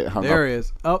and I hung up. There he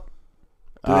is. Oh.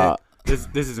 This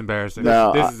is embarrassing.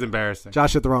 No, this is embarrassing.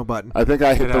 Josh hit the wrong button. I think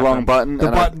I hit the wrong button.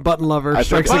 The and button lover I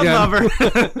strikes think- again.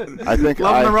 Button lover. I think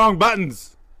Loving the wrong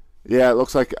buttons. Yeah, it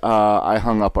looks like I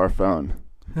hung up our phone.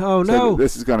 Oh, So no.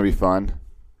 this is going to be fun.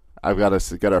 I've got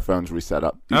to get our phones reset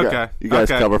up. Okay. You guys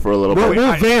Okay. cover for a little We'll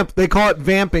bit. vamp. They call it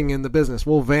vamping in the business.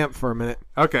 We'll vamp for a minute.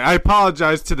 Okay, I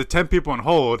apologize to the 10 people on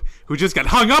hold who just got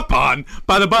hung up on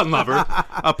by the button lover.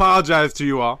 Apologize to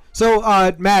you all. So,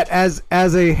 Matt, as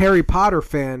a Harry Potter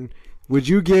fan, would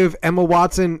you give Emma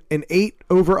Watson an 8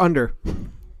 over under?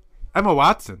 Emma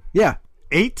Watson. Yeah.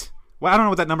 8? Well, I don't know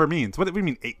what that number means. What do you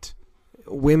mean 8?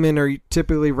 Women are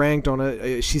typically ranked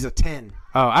on she's a 10.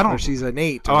 Oh, I don't. Or she's an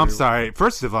 8. Oh, I'm sorry.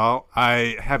 First of all,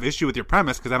 I have issue with your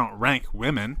premise because I don't rank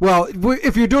women. Well,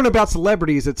 if you're doing about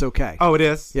celebrities, it's okay. Oh, it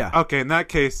is? Yeah. Okay, in that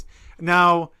case.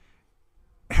 Now,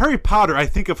 Harry Potter, I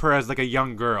think of her as like a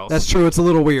young girl. That's true. It's a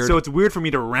little weird. So it's weird for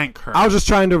me to rank her. I was just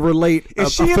trying to relate a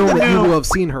Is she in film the that you new- will have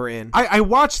seen her in. I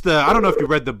watched I don't know if you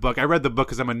read the book. I read the book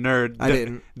because I'm a nerd. I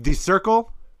didn't. The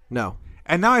Circle? No.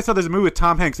 And now I saw there's a movie with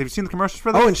Tom Hanks. Have you seen the commercials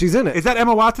for that? Oh, and she's in it. Is that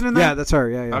Emma Watson in that? Yeah, that's her.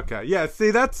 Yeah. Okay. Yeah,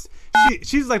 see,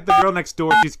 she's like the girl next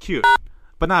door. She's cute.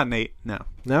 But not Nate, no.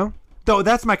 No? Though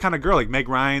that's my kind of girl, like Meg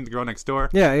Ryan, the girl next door.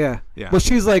 Yeah. Yeah. Well,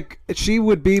 she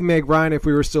would be Meg Ryan if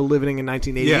we were still living in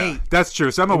 1988. Yeah, that's true.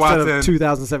 So Emma Instead Watson of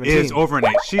 2017. is over an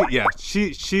 8.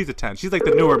 She's a 10. She's like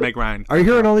the newer Meg Ryan. Are you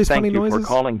hearing all these Thank funny you noises? for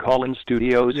calling Call-In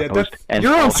Studios host and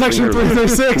You're on call Section screener.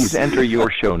 336. Please enter your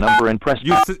show number and press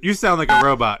You sound like a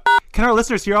robot. Can our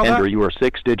listeners hear all that? Enter your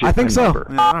 6-digit I think PIN so. number.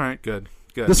 Yeah, all right, good.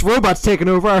 This robot's taking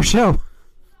over our show.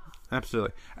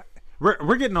 Absolutely.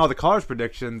 We're getting all the callers'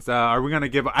 predictions. Are we going to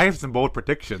give? I have some bold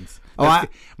predictions.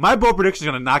 My bold prediction is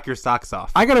going to knock your socks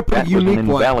off. I got a pretty That was unique an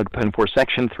one. invalid PIN for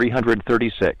section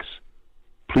 336.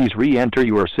 Please re-enter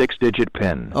your 6-digit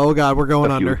PIN. Oh God, we're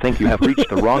going If under. you think you have reached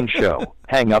the wrong show,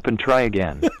 hang up and try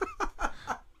again.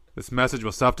 This message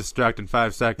will self-destruct in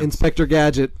 5 seconds. Inspector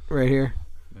Gadget, right here.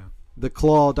 Yeah. The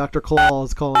Claw, Dr. Claw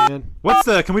is calling in.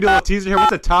 Can we do a little teaser here?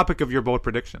 What's the topic of your bold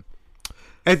prediction?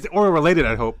 It's oral related,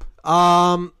 I hope.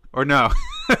 Or no?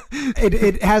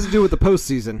 It has to do with the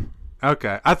postseason.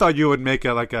 Okay, I thought you would make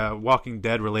a Walking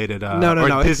Dead related, no,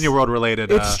 or Disney World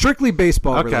related. It's strictly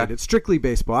baseball okay. related. It's strictly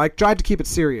baseball. I tried to keep it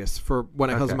serious for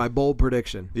when it comes to my bold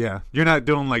prediction. Yeah, you're not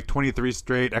doing like 23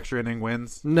 straight extra inning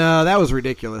wins. No, that was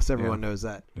ridiculous. Everyone knows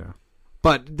that. Yeah,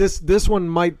 but this one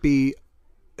might be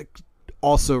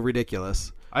also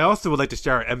ridiculous. I also would like to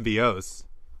share our MVOs.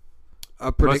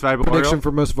 A most valuable prediction Oriole?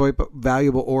 for most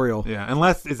valuable Oriole. Yeah,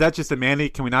 unless is that just a Manny?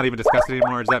 Can we not even discuss it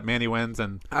anymore? Is that Manny wins?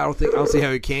 And I don't see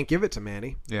how he can't give it to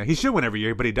Manny. Yeah, he should win every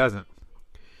year, but he doesn't.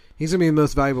 He's gonna be the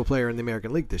most valuable player in the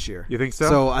American League this year. You think so?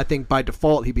 So I think by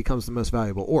default he becomes the most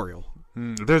valuable Oriole.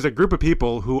 There's a group of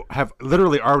people who have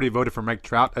literally already voted for Mike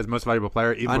Trout as most valuable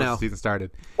player even before the season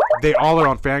started. They all are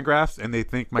on Fangraphs, and they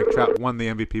think Mike Trout won the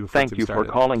MVP before Thank the you season for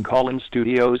started. calling Call-In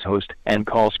Studios host and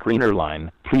call screener line.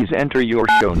 Please enter your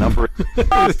show number.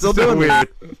 Still doing weird.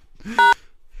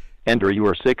 Enter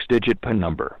your 6-digit PIN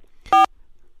number.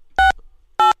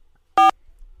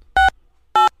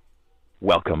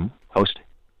 Welcome, host.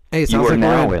 Hey, you sounds are like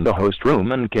now we're in the host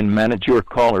room and can manage your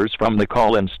callers from the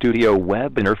Call-In Studio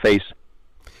web interface.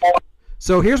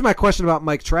 So here's my question about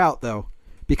Mike Trout, though,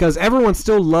 because everyone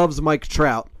still loves Mike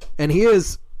Trout, and he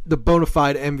is the bona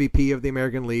fide MVP of the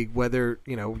American League. Whether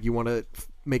you want to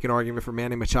make an argument for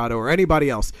Manny Machado or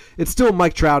anybody else, it's still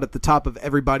Mike Trout at the top of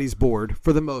everybody's board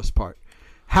for the most part.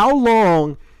 How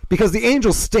long? Because the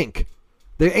Angels stink.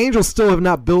 The Angels still have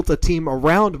not built a team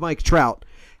around Mike Trout.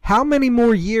 How many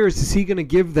more years is he going to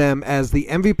give them as the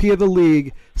MVP of the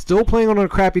league, still playing on a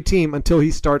crappy team until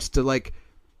he starts to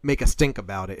make a stink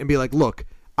about it and be like, look,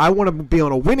 I want to be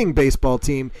on a winning baseball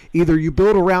team. Either you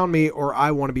build around me or I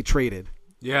want to be traded.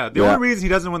 Yeah, the only reason he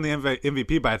doesn't win the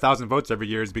MVP by 1,000 votes every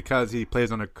year is because he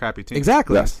plays on a crappy team.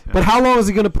 Exactly. Yes. But how long is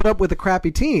he going to put up with a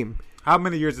crappy team? How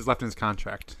many years is left in his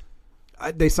contract?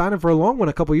 They signed him for a long one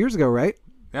a couple years ago, right?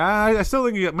 Yeah, I still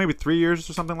think you got maybe 3 years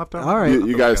or something left on. All right.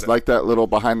 You guys like that little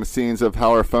behind the scenes of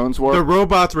how our phones work? The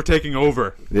robots were taking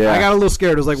over. Yeah. I got a little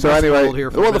scared. It was like So Westworld anyway,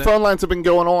 here for a well, the minute. phone lines have been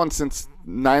going on since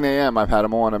 9 a.m. I've had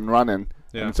them on and running.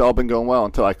 Yeah. And it's all been going well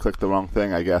until I clicked the wrong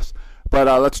thing, I guess. But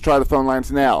let's try the phone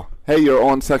lines now. Hey, you're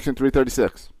on section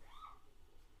 336.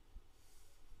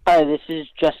 Hi, this is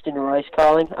Justin Royce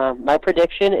calling. My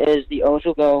prediction is the O's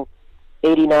will go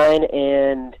 89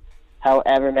 and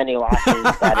however many losses.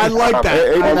 That I is. like that.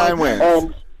 89 wins.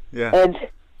 And Yeah.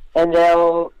 and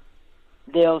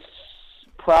they'll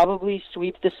probably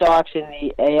sweep the Sox in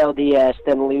the ALDS,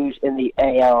 then lose in the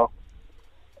ALDS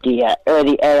or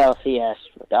the ALCS,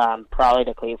 probably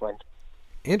to Cleveland.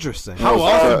 Interesting. How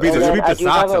awesome would it be and to then sweep I the do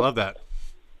Sox? have I a- love that.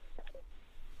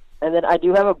 And then I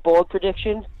do have a bold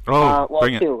prediction. Oh, well,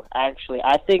 bring it. two, actually.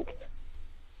 I think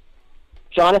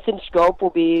Jonathan Scope will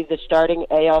be the starting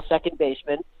AL second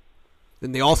baseman.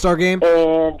 In the All-Star game?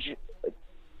 And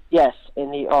yes, in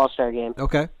the All-Star game.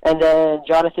 Okay. And then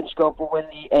Jonathan Scope will win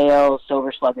the AL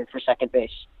Silver Slugger for second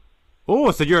base. Oh,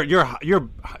 so you're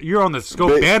on the Scope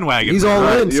Big- bandwagon. He's all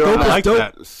in. You're Scope on is I like dope.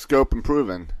 that. Scope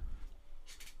improving.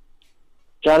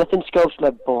 Jonathan Scope's my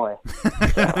boy.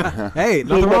 Hey, He's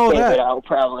nothing my wrong with favorite that. out,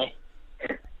 probably.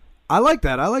 I like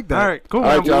that. I like that. All right, cool.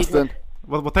 All right, Justin.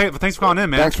 Well, thanks for calling in,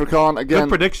 man. Thanks for calling again. Good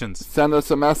predictions. Send us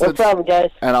a No message, problem,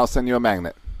 guys. and I'll send you a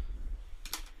magnet.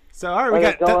 So, all right, we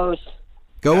Okay, got go O's.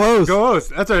 Go O's. Go O's.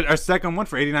 That's our second one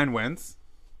for 89 wins.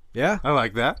 Yeah. I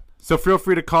like that. So feel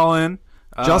free to call in.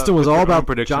 Justin was with all your own about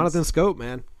predictions. Jonathan Scope,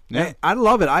 man. Yeah. Hey, I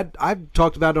love it. I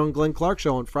talked about it on Glenn Clark's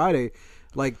show on Friday.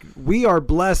 Like, we are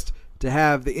blessed to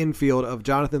have the infield of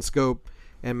Jonathan Scope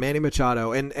and Manny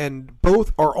Machado, and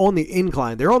both are on the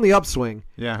incline. They're on the upswing.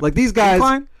 Yeah. Like, these guys...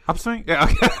 Incline? Upswing? Yeah.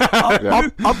 Okay.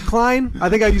 Upcline? I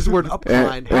think I used the word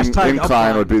upcline. Hashtag Incline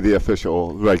upcline. would be the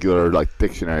official regular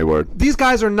dictionary word. These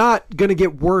guys are not going to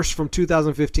get worse from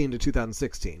 2015 to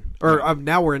 2016. Or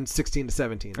now we're in 16 to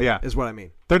 17. Yeah. Is what I mean.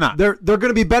 They're not. They're going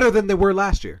to be better than they were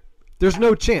last year. There's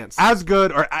no chance. As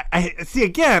good, or I see,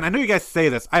 again, I know you guys say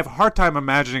this. I have a hard time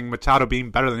imagining Machado being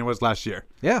better than he was last year.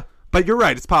 Yeah. But you're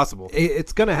right. It's possible.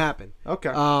 It's going to happen.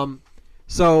 Okay.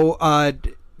 So,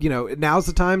 now's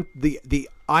the time. The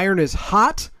iron is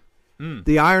hot.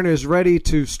 The iron is ready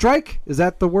to strike. Is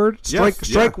that the word?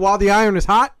 Strike while the iron is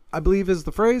hot, I believe is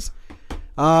the phrase.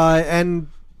 And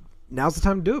now's the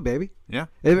time to do it, baby. Yeah.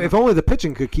 If only the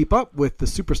pitching could keep up with the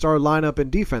superstar lineup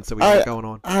and defense that we got going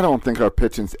on. I don't think our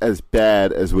pitching's as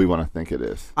bad as we want to think it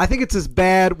is. I think it's as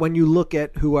bad when you look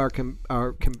at who our closest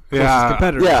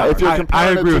competitors Yeah, are. if you're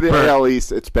comparing it to the Bert. AL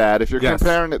East, it's bad. If you're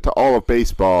comparing it to all of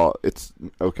baseball, it's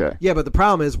okay. Yeah, but the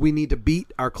problem is we need to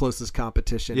beat our closest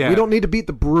competition. Yeah. We don't need to beat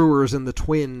the Brewers and the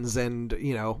Twins and,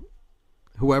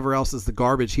 whoever else is the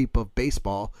garbage heap of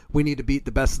baseball. We need to beat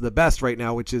the best of the best right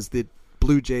now, which is the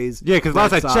Blue Jays. Yeah, because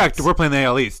last I checked, we're playing the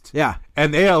AL East. Yeah.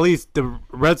 And the AL East, the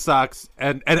Red Sox,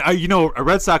 and a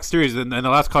Red Sox series, and the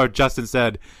last caller, Justin,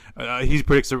 said he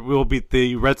predicts that we'll beat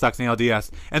the Red Sox in the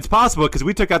LDS. And it's possible because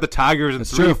we took out the Tigers and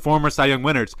three former Cy Young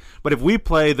winners. But if we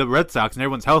play the Red Sox and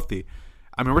everyone's healthy,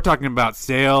 I mean, we're talking about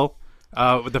Sale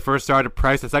with the first starter,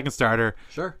 Price, the second starter.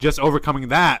 Sure. Just overcoming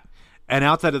that. And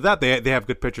outside of that, they have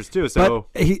good pitchers too. So,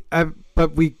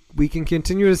 but we can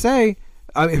continue to say,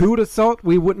 who would have thought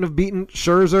we wouldn't have beaten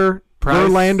Scherzer,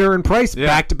 Verlander, and Price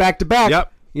back to back to back?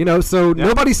 Yep. So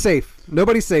nobody's safe.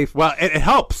 Nobody's safe. Well, it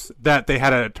helps that they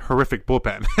had a horrific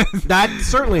bullpen. That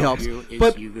certainly helps.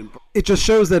 But it just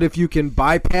shows that if you can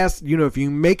bypass,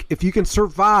 if you can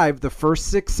survive the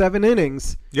first 6-7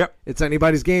 innings, it's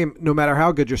anybody's game, no matter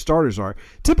how good your starters are.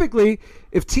 Typically,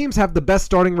 if teams have the best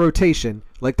starting rotation,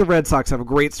 like the Red Sox have a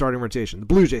great starting rotation, the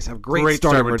Blue Jays have great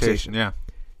starting rotation. Yeah.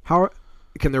 How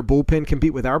can their bullpen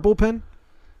compete with our bullpen?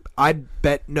 I'd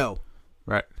bet no.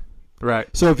 Right.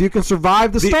 So if you can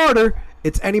survive the starter,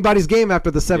 it's anybody's game after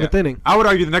the 7th inning. I would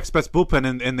argue the next best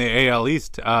bullpen in the AL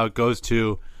East goes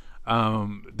to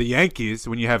the Yankees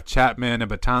when you have Chapman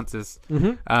and Betances.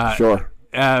 Sure.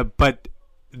 But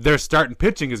their starting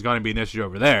pitching is going to be an issue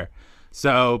over there.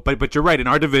 So, but you're right. In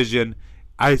our division,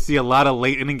 I see a lot of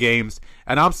late inning games.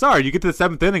 And I'm sorry, you get to the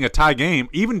 7th inning, a tie game,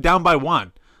 even down by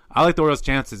 1. I like the Orioles'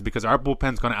 chances because our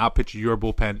bullpen's going to outpitch your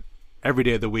bullpen every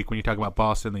day of the week when you talk about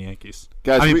Boston and the Yankees.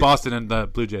 Boston and the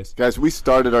Blue Jays. Guys, we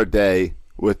started our day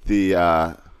with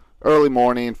the early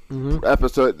morning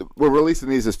episode. We're releasing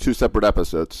these as 2 separate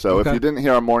episodes. So if you didn't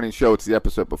hear our morning show, it's the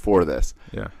episode before this.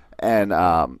 Yeah.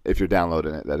 And if you're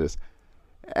downloading it, that is.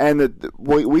 And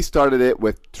we started it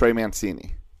with Trey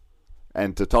Mancini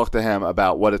and to talk to him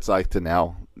about what it's like to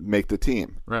now make the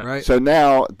team. Right. So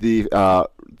now the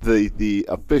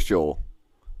official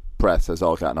press has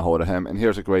all gotten a hold of him, and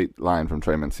here's a great line from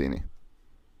Trey Mancini.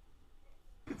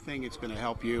 The thing that's going to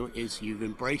help you is you've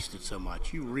embraced it so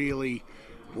much. You really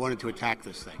wanted to attack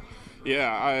this thing. Yeah,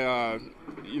 I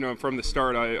from the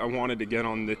start, I wanted to get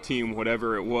on the team,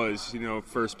 whatever it was,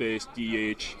 first base,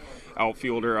 DH,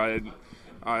 outfielder. I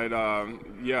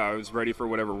was ready for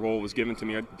whatever role was given to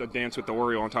me. I danced with the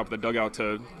Oriole on top of the dugout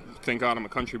to thank God I'm a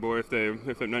country boy if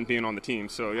it meant being on the team.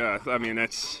 So yeah, I mean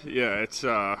it's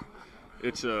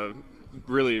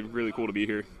really, really cool to be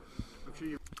here.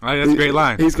 That's a great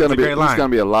line. He's going to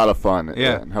be a lot of fun.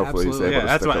 Yeah, and hopefully he's able to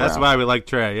that's stick why that's around. why we like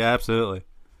Trey. Yeah, absolutely.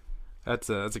 That's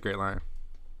a great line.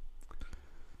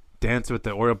 Dance with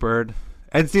the Oriole bird,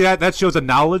 and see that shows a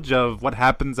knowledge of what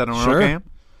happens at an Oriole game.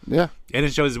 Yeah, and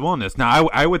it shows his willingness. Now,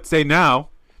 I would say now.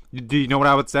 Do you know what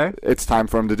I would say? It's time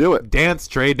for him to do it. Dance,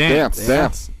 Trey, dance.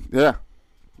 Dance. Yeah.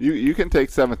 You can take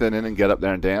 7th inning and get up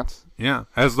there and dance. Yeah,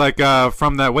 as like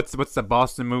from the what's the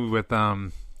Boston movie with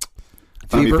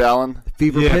Jimmy Fallon?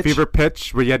 Fever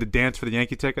Pitch, where you had to dance for the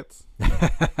Yankee tickets.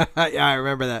 Yeah, I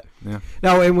remember that. Yeah.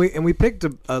 No, and we picked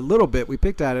a little bit. We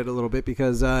picked at it a little bit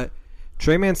because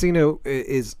Trey Mancini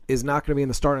is not going to be in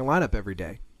the starting lineup every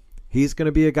day. He's going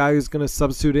to be a guy who's going to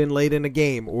substitute in late in a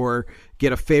game or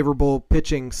get a favorable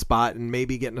pitching spot and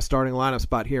maybe get in a starting lineup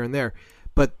spot here and there.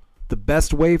 But the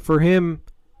best way for him,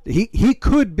 he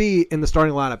could be in the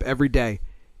starting lineup every day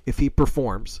if he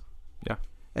performs. Yeah.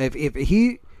 If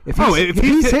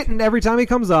he's hitting every time he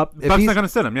comes up, Buck's not going to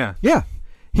sit him. Yeah. Yeah.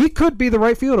 He could be the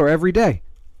right fielder every day.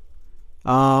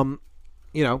 But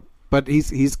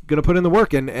he's going to put in the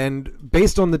work and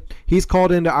based on he's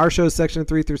called into our show section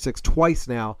 3 through 6 twice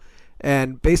now.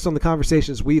 And based on the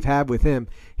conversations we've had with him,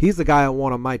 he's the guy I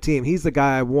want on my team. He's the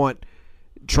guy I want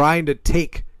trying to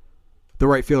take the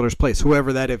right fielder's place,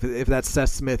 whoever that, if that's Seth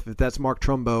Smith, if that's Mark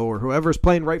Trumbo, or whoever's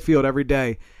playing right field every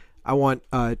day. I want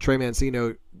Trey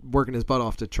Mancini working his butt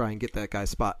off to try and get that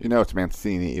guy's spot. It's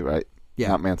Mancini, right? Yeah.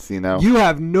 Not Mancino. You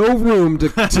have no room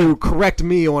to correct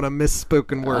me on a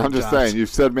misspoken word. I'm just saying, you've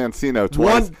said Mancino I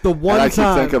twice.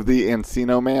 can think of the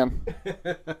Encino Man.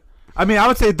 I mean, I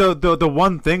would say the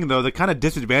one thing, though, the kind of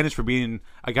disadvantage for being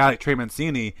a guy like Trey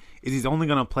Mancini is he's only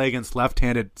going to play against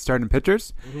left-handed starting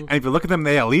pitchers. Mm-hmm. And if you look at them in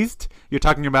the AL East, You're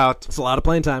talking about it's a lot of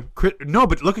playing time. No,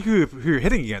 but look at who you're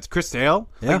hitting against. Chris Sale.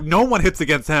 Yeah. Like, no one hits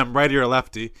against him, righty or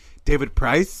lefty. David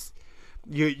Price.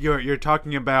 You're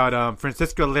talking about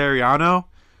Francisco Liriano,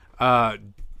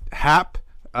 Happ,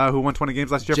 who won 20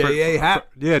 games last year. J.A. Happ.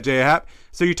 J.A. Happ.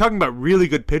 So you're talking about really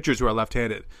good pitchers who are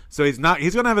left-handed. So he's going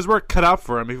to have his work cut out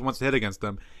for him if he wants to hit against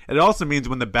them. It also means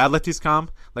when the bad lefties come,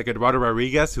 like Eduardo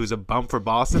Rodriguez, who's a bum for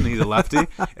Boston, and he's a lefty,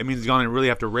 it means he's going to really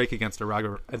have to rake against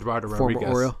Eduardo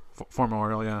Rodriguez. Former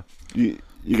Oriole, yeah.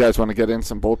 You guys want to get in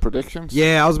some bold predictions?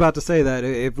 Yeah, I was about to say that.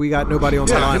 If we got nobody on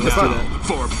the line, let's do that.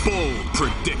 For bold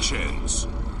predictions.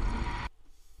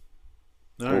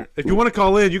 All right. If you want to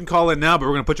call in, you can call in now, but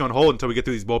we're going to put you on hold until we get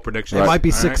through these bold predictions. It might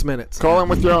be All 6 minutes. Call in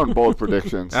with your own bold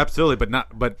predictions. Absolutely, but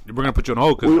we're going to put you on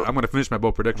hold because I'm going to finish my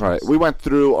bold predictions. Right. We went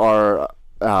through our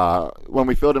when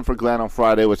we filled in for Glenn on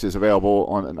Friday, which is available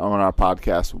on our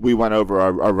podcast. We went over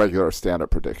our regular standard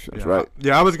predictions, right?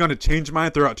 Yeah, I was going to change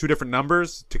mine, throw out two different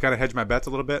numbers to kind of hedge my bets a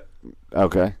little bit.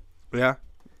 Okay. Yeah.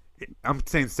 I'm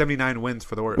saying 79 wins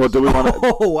for the Orioles. Well, do we want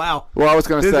to? Oh, wow. Well, I was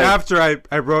going to say. This is after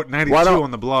I wrote 92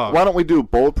 on the blog. Why don't we do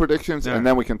bold predictions, and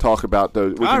then we can talk about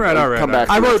those. All right. Come back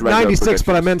to I wrote 96,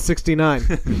 but I predictions. meant 69.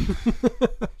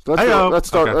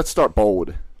 Let's start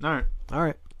bold. All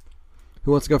right.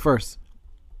 Who wants to go first?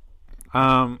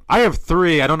 I have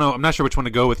three. I don't know. I'm not sure which one to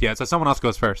go with yet, so someone else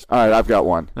goes first. All right, I've got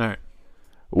one. All right.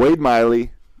 Wade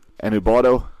Miley and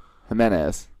Ubaldo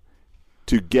Jimenez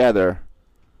together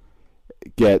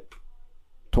get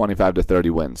 25 to 30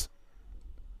 wins.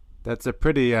 That's a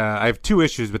pretty. I have two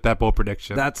issues with that bold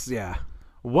prediction. Yeah.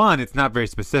 One, it's not very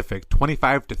specific.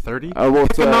 25 to 30. I will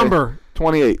Pick say a number.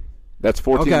 28. That's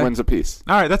 14 Okay. wins apiece.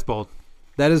 All right, that's bold.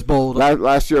 That is bold.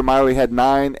 Last year, Miley had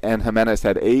 9 and Jimenez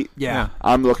had 8. Yeah.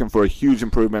 I'm looking for huge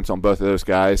improvements on both of those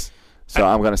guys. So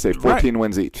I'm going to say 14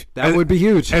 wins each. That would be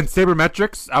huge. And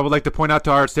sabermetrics, I would like to point out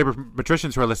to our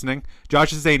sabermetricians who are listening,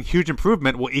 Josh is saying huge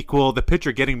improvement will equal the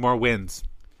pitcher getting more wins.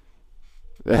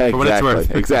 Exactly. For what it's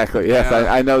worth. Exactly. Yes,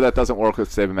 Yeah. I know that doesn't work with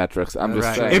sabermetrics. I'm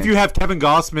just saying. If you have Kevin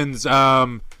Gossman's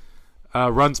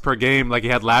runs per game like he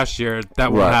had last year,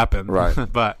 that won't happen. Right.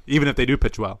 But even if they do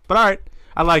pitch well. But all right,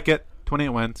 I like it. 28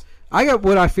 wins. I got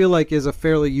what I feel like is a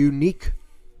fairly unique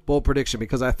bold prediction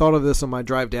because I thought of this on my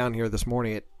drive down here this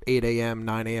morning at 8 a.m.,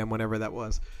 9 a.m., whenever that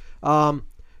was.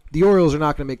 The Orioles are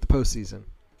not going to make the postseason.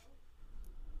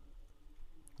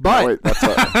 But,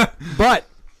 but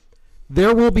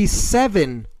there will be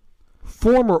 7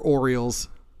 former Orioles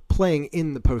playing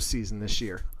in the postseason this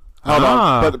year. Hold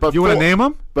on. But you want to name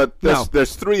them? But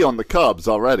there's 3 on the Cubs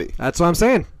already. That's what I'm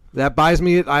saying. That buys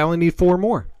me. I only need 4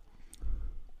 more.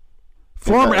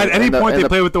 At any point they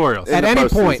play with the Orioles. At any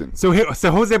point. So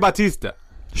Jose Bautista.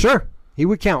 Sure, he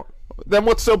would count. Then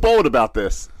what's so bold about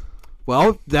this?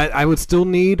 Well, that I would still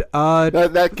need.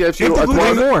 That gives you If the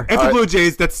one more. If the Blue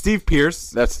Jays, that's Steve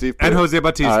Pierce. That's Steve And Pierce. Jose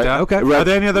Bautista. All right. Okay. Are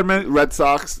there any other men? Red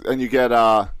Sox, and you get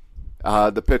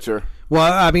the pitcher.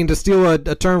 Well, I mean, to steal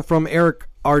a term from Eric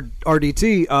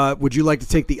RDT, would you like to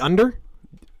take the under?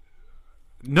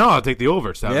 No, I'll take the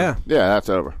over. 7. Yeah. Yeah, that's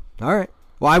over. All right.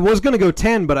 Well, I was going to go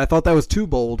 10, but I thought that was too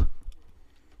bold.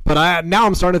 But now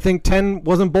I'm starting to think 10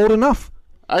 wasn't bold enough.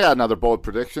 I got another bold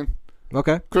prediction.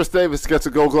 Okay. Chris Davis gets a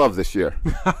Gold Glove this year.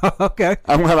 Okay.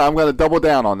 I'm gonna double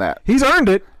down on that. He's earned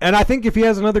it, and I think if he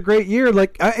has another great year,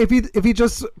 like if he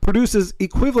just produces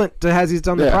equivalent to as he's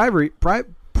done the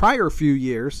prior few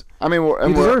years, I mean,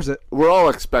 he deserves it. We're all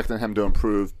expecting him to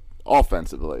improve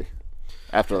offensively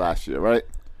after last year, right?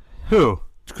 Who?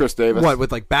 Chris Davis. What,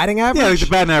 with like batting average? Yeah, like the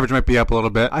batting average might be up a little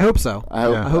bit. I hope so.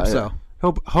 I hope so.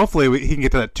 Hopefully he can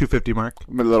get to that 250 mark.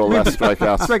 A little less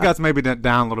strikeouts. Strikeouts maybe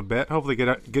down a little bit. Hopefully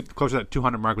get closer to that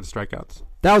 200 mark with the strikeouts.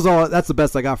 That was all. That's the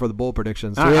best I got for the bold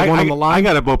predictions. Do we have one on the line? I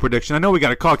got a bold prediction. I know we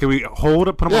got a call. Can we hold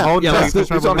it? Put him on hold? Yeah,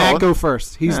 Matt, go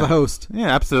first. He's the host.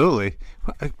 Yeah, absolutely.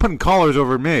 Putting callers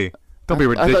over me. Don't be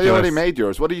ridiculous. I thought you already made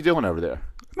yours. What are you doing over there?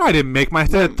 No, I didn't make mine. I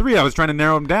said 3. I was trying to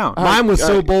narrow them down. Mine was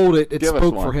so bold it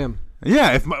spoke for him.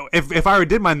 Yeah, if I already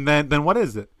did mine, then what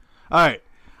is it? All right.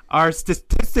 Our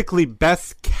statistically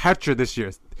best catcher this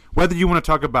year, whether you want to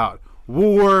talk about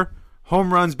WAR,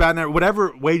 home runs, batting average,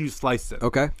 whatever way you slice it.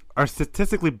 Okay. Our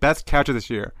statistically best catcher this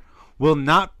year will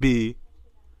not be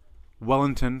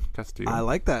Wellington Castillo. I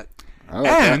like that.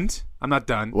 I'm not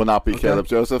done. Will not be Caleb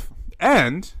Joseph.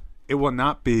 And it will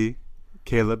not be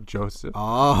Caleb Joseph.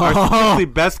 Oh. Our statistically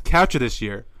best catcher this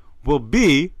year will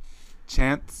be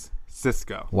Chance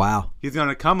Sisco. Wow. He's going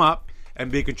to come up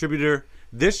and be a contributor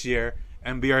this year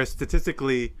and be our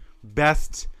statistically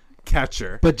best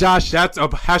catcher. But Josh, that's a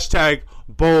hashtag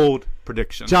bold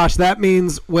prediction. Josh, that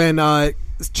means when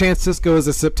Chance Sisco is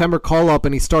a September call-up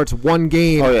and he starts one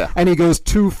game and he goes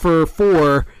 2 for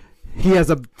 4, he has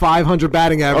a 500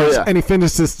 batting average, yeah. and he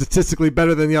finishes statistically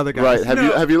better than the other guys. Right.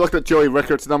 Have you looked at Joey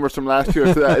Rickards' numbers from last year?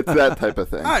 It's that type of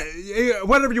thing.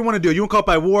 Whatever you want to do. You want to call it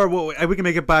by WAR? Well, we can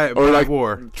make it by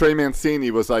WAR. Trey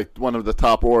Mancini was like one of the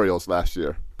top Orioles last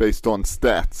year based on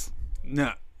stats.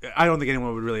 No, I don't think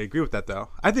anyone would really agree with that, though.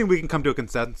 I think we can come to a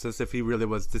consensus if he really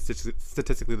was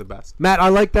statistically the best. Matt, I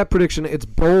like that prediction. It's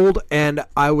bold, and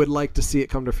I would like to see it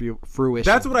come to fruition.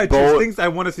 That's what I choose. Things I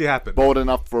want to see happen. Bold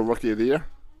enough for Rookie of the Year?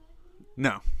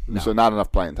 No. So not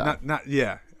enough playing time.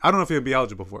 Yeah. I don't know if he'll be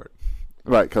eligible for it.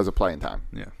 Right, because of playing time.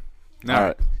 Yeah. All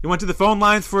right. You went to the phone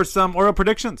lines for some Oriole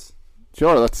predictions?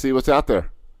 Sure. Let's see what's out there.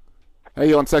 Hey,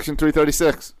 you on Section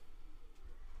 336?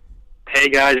 Hey,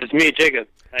 guys. It's me, Jacob.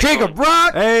 Jacob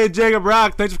Brock! Hey, Jacob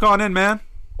Brock. Thanks for calling in, man.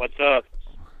 What's up?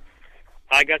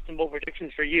 I got some bold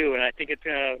predictions for you, and I think it's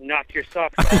going to knock your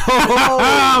socks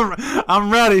off. I'm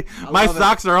ready. My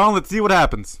socks are on. Let's see what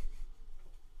happens.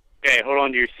 Okay, hold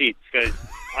on to your seats, because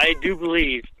I do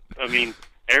believe,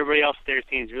 everybody else there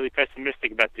seems really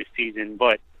pessimistic about this season,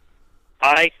 but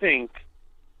I think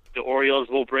the Orioles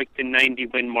will break the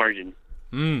 90-win margin.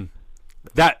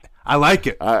 I like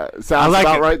it. Sounds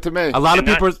about right to me. A lot of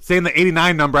people are saying the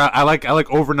 89 number. I like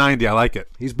over 90. I like it.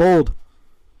 He's bold.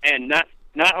 And not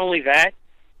only that,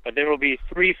 but there will be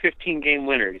 3 15-game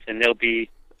winners, and they'll be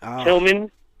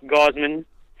Tillman, Gausman,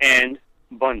 and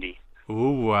Bundy.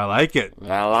 Ooh, I like it. A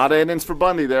lot of innings for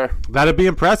Bundy there. That'd be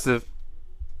impressive.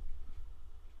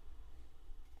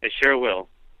 It sure will.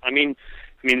 I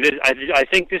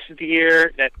think this is the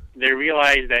year that they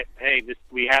realize that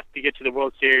we have to get to the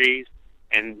World Series,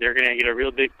 and they're going to get a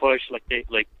real big push like they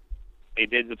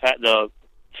did the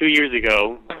 2 years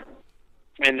ago,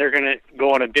 and they're going to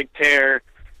go on a big tear.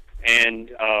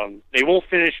 And they won't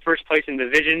finish first place in the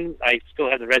division. I still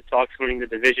have the Red Sox winning the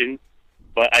division,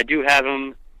 but I do have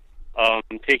them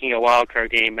taking a wild card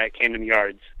game at Camden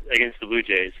Yards against the Blue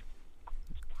Jays.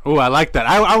 Oh, I like that.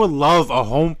 I would love a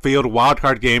home field wild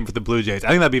card game for the Blue Jays. I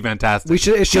think that'd be fantastic.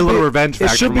 It should a little revenge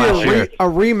factor. It should from be last year. a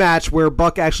rematch where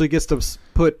Buck actually gets to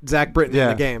put Zach Britton in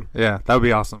the game. Yeah, that would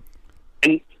be awesome.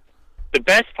 And the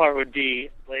best part would be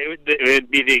it would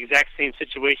be the exact same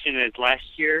situation as last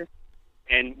year,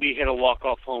 and we hit a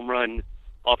walk-off home run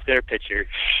off their pitcher.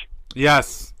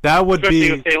 Yes, that would Especially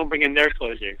be. if they don't bring in their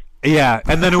closer. Yeah,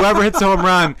 and then whoever hits the home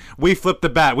run, we flip the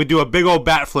bat. We do a big old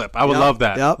bat flip. I would love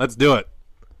that. Yep. Let's do it.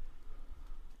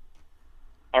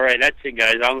 All right, that's it,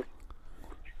 guys. All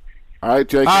right,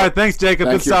 Jacob. All right, thanks, Jacob.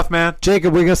 Good stuff, man.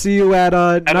 Jacob, we're going to see you at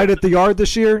Night at the Yard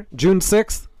this year, June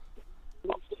 6th.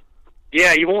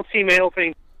 Yeah, you won't see me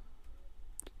opening.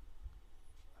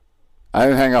 I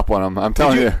didn't hang up on him. I'm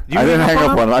telling you. you I didn't hung hang up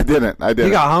up on on him. I didn't.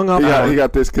 He got hung up. He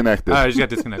got disconnected. All right, he just got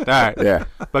disconnected. All right. Yeah.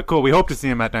 But cool. We hope to see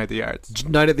him at Night at the Yards.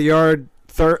 Night at the Yard,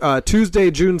 Tuesday,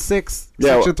 June 6th,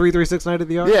 Yeah, Section 336 Night at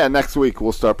the Yard. Yeah, next week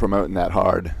we'll start promoting that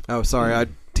hard. Oh, sorry. I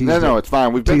teased it. No, it's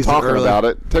fine. We've been Teased it talking early. about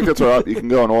it. Tickets are up. You can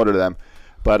go and order them.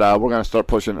 But we're going to start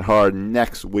pushing it hard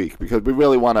next week because we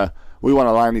really want to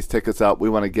line these tickets up. We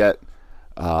want to get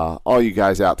all you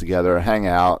guys out together, hang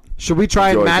out. Should we try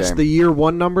and enjoy match game. the year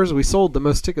one numbers? We sold the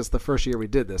most tickets the first year we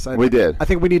did this. We did. I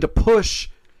think we need to push.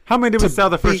 How many did we sell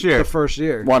the first beat year? The first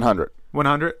year. 100.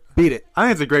 100? Beat it. I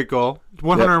think it's a great goal.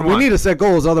 101. We need to set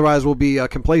goals, otherwise we'll be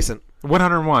complacent.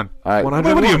 101. All right. What are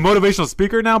you, a motivational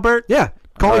speaker now, Bert? Yeah.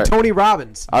 Call All me right. Tony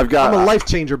Robbins. I'm a life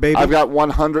changer, baby. I've got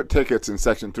 100 tickets in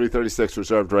Section 336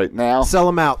 reserved right now. Sell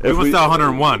them out. We will sell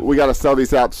 101. We got to sell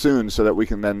these out soon so that we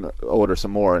can then order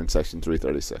some more in Section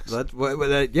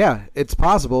 336. Yeah, it's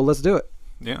possible. Let's do it.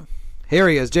 Yeah. Here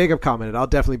he is. Jacob commented, I'll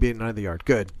definitely be at Night of the Yard.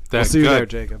 Good. We'll see you good. there,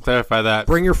 Jacob. Clarify that.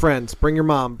 Bring your friends. Bring your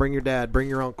mom. Bring your dad. Bring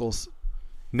your uncles.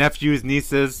 Nephews,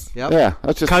 nieces. Yep. Yeah,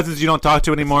 that's just cousins you don't talk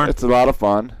to anymore. It's a lot of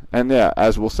fun, and yeah,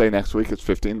 as we'll say next week, it's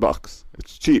 $15.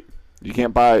 It's cheap. You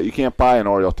can't buy an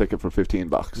Oriole ticket for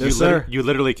 $15. No, sir. You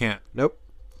literally can't. Nope.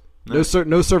 No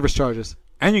service charges.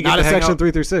 And you get not to a hang Section out-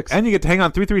 336. And you get to hang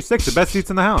on 336, the best seats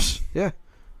in the house. Yeah.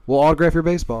 We'll autograph your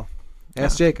baseball.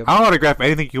 Ask Jacob. I'll autograph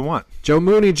anything you want. Joe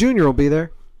Mooney Jr. will be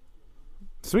there.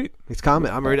 Sweet. He's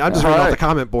comment. I'm just reading off the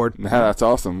comment board. Yeah, that's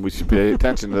awesome. We should pay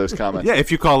attention to those comments. Yeah,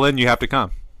 if you call in, you have to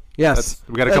come. Yes.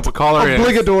 We got a couple caller in.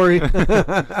 Obligatory.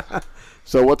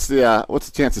 So what's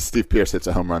the chances Steve Pearce hits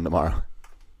a home run tomorrow?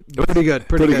 Pretty good.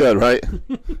 Pretty good, right?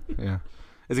 Yeah.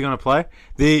 Is he going to play?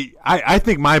 I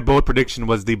think my bold prediction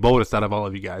was the boldest out of all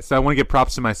of you guys. So I want to give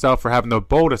props to myself for having the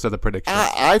boldest of the predictions.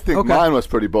 I think mine was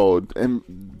pretty bold. And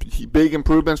big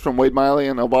improvements from Wade Miley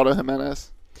and Alvaro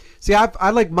Jimenez. See, I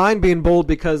like mine being bold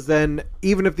because then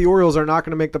even if the Orioles are not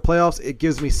going to make the playoffs, it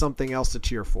gives me something else to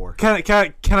cheer for. Can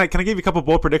I give you a couple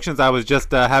bold predictions? I was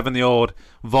just having the old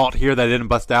vault here that I didn't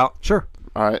bust out. Sure.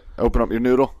 All right. Open up your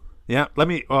noodle. Yeah, let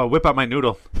me whip out my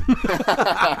noodle.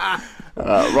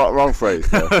 Wrong phrase.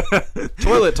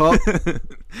 Toilet talk.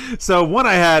 So one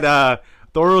I had,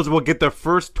 the Orioles will get their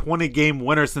first 20-game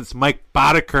winner since Mike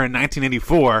Boddicker in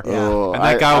 1984, Oh, and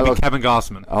that guy will be looked- Kevin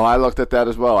Gossman. Oh, I looked at that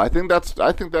as well. I think that's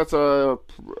a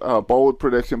bold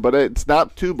prediction, but it's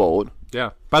not too bold.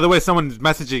 Yeah. By the way, someone's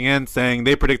messaging in saying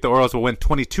they predict the Orioles will win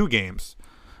 22 games.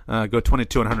 Go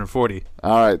 22 and 140.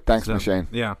 All right, thanks, Shane.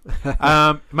 Yeah.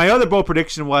 My other bold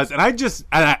prediction was, and I just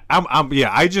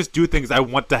do things I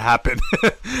want to happen.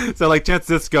 So like Chance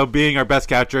Sisco being our best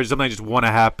catcher is something I just want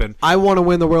to happen. I want to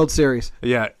win the World Series.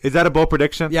 Yeah. Is that a bold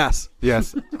prediction? Yes.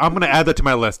 Yes. I'm going to add that to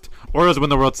my list. Orioles win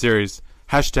the World Series.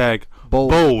 Hashtag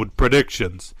bold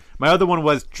predictions. My other one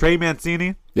was Trey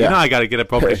Mancini. Yeah. You know I got to get a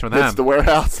bold prediction with him. It's the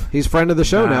warehouse. He's friend of the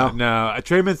show now. No.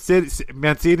 Trey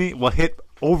Mancini will hit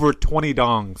over 20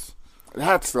 dongs.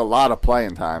 That's a lot of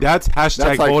playing time. That's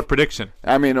hashtag like- bold prediction.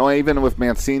 I mean, even with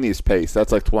Mancini's pace,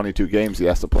 that's like 22 games he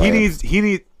has to play. He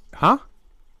needs, huh?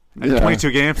 Yeah.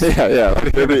 22 games? Yeah.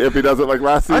 if he does it like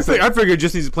last season. I figured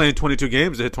just needs to play in 22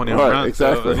 games to hit 20 home Right, runs.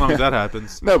 exactly. So as long as that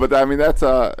happens. No, but I mean, that's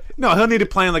No, he'll need to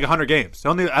play in like 100 games.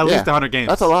 He'll need at least 100 games.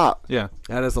 That's a lot. Yeah.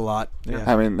 That is a lot.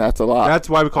 Yeah. I mean, that's a lot. That's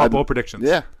why we call it bold predictions.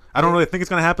 Yeah. I don't really think it's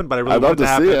going to happen, but I really I'd want love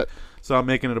it to to see happen. it. So I'm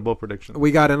making it a bold prediction. We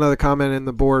got another comment in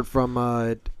the board from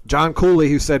John Cooley,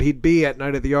 who said he'd be at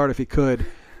Night at the Yard if he could,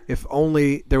 if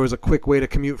only there was a quick way to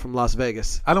commute from Las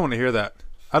Vegas. I don't want to hear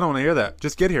that.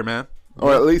 Just get here, man.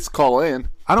 Or at least call in.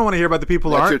 I don't want to hear about the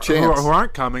people who That's your aren't, chance. who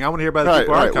aren't coming. I want to hear about the Right,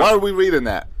 people who aren't right. Why coming. are we reading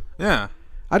that? Yeah.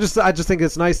 I just think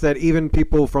it's nice that even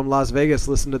people from Las Vegas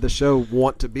listen to the show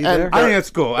want to be there. I think that's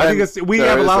cool. I think we there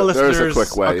have a is lot of there is listeners a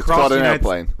quick way. It's across called the an United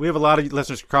airplane. We have a lot of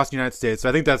listeners across the United States, so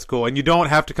I think that's cool. And you don't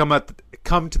have to come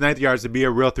to Night at the Yards to be a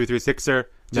real 336er.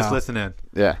 Just No. listen in.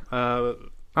 Yeah. All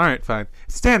right, fine.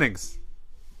 Standings.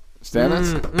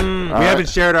 Standings? We All right. haven't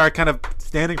shared our kind of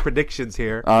standing predictions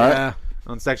here. All right. Yeah.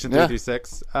 On section Yeah.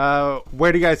 336.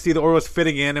 Where do you guys see the Orioles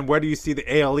fitting in, and where do you see the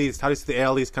AL East? How do you see the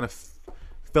AL East kind of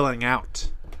filling out?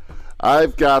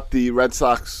 I've got the Red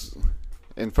Sox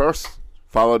in first,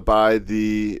 followed by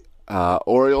the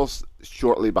Orioles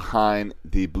shortly behind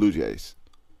the Blue Jays.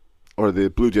 Or the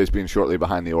Blue Jays being shortly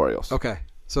behind the Orioles. Okay.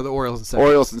 So the Orioles in second.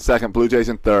 Orioles in second, Blue Jays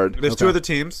in third. There's two other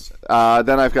teams.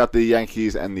 Then I've got the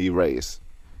Yankees and the Rays.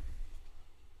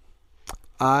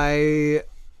 I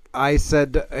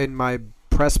said in my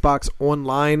press box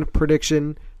online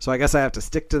prediction, so I guess I have to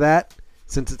stick to that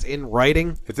since it's in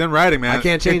writing. It's in writing, man. I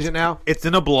can't change it now. It's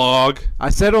in a blog. I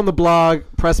said on the blog,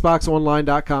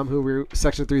 pressboxonline.com, who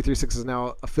Section 336 is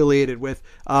now affiliated with,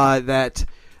 that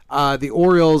the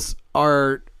Orioles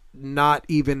are not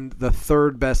even the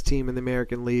third best team in the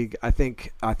American League. I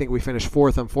think we finished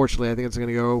fourth, unfortunately. I think it's going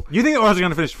to go... You think the Orioles are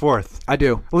going to finish fourth? I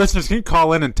do. Listeners, can you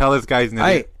call in and tell this guy's an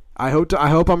idiot? I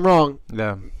hope I'm wrong.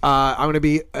 Yeah. I'm going to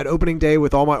be at opening day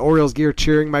with all my Orioles gear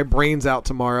cheering my brains out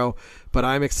tomorrow, but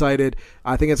I'm excited.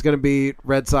 I think it's going to be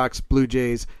Red Sox, Blue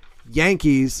Jays,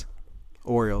 Yankees,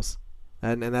 Orioles.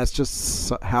 And that's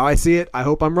just how I see it. I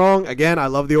hope I'm wrong. Again, I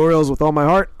love the Orioles with all my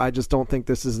heart. I just don't think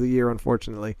this is the year,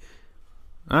 unfortunately.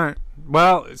 All right.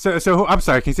 Well, so I'm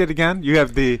sorry. Can you say it again? You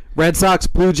have the Red Sox,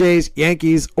 Blue Jays,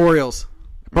 Yankees, Orioles.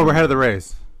 But we're ahead of the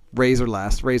Rays. Rays are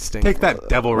last. Rays stink. Take that,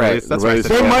 Devil Rays. That's Rays.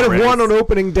 right. They might have won on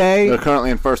opening day. They're currently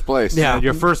in first place. Yeah.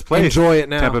 Your first place. Enjoy it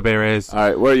now. Tampa Bay Rays. All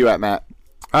right, where are you at, Matt?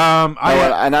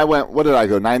 I went. What did I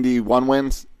go? 91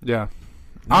 wins. Yeah.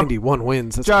 91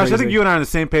 wins. That's Josh, crazy. I think you and I are on the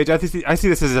same page. I see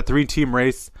this as a 3-team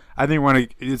race. I think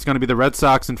it's going to be the Red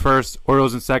Sox in first,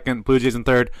 Orioles in second, Blue Jays in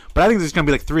third. But I think there's going to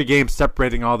be like 3 games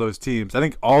separating all those teams. I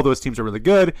think all those teams are really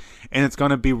good, and it's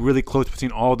going to be really close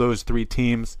between all those 3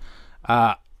 teams.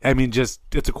 I mean, just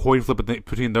it's a coin flip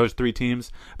between those 3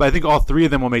 teams. But I think all 3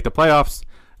 of them will make the playoffs.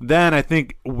 Then I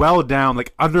think well down,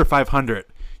 like under 500,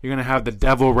 you're going to have the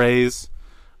Devil Rays,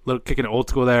 little kicking it old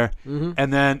school there. Mhm.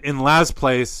 And then in last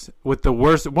place with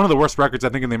one of the worst records I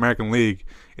think in the American League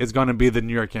is going to be the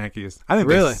New York Yankees. I think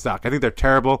Really? they suck. I think they're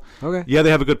terrible. Okay. Yeah, they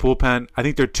have a good bullpen. I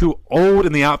think they're too old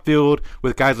in the outfield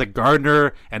with guys like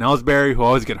Gardner and Ellsbury who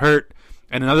always get hurt.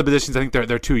 And in other positions, I think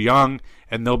they're too young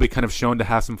and they'll be kind of shown to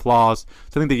have some flaws.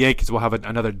 So I think the Yankees will have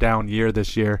another down year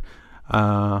this year.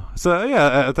 That's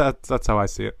how I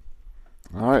see it.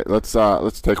 All right,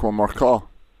 let's take one more call.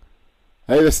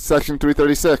 Hey, this is Section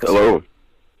 336. Hello.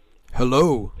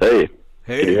 Hello. Hey.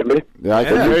 Hey. Can you hear me? Yeah, I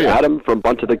can This hear is you. Adam from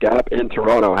Bunt to the Gap in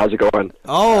Toronto. How's it going?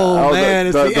 Oh, man,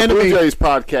 it's the enemy. Blue Jays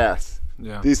podcast.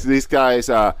 Yeah. These guys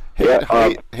hate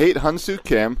Hyun-Soo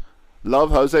Kim,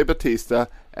 love Jose Bautista,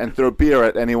 and throw beer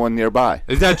at anyone nearby.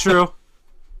 Is that true?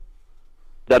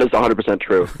 That is 100%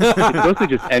 true. It's mostly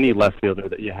just any left fielder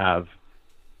that you have.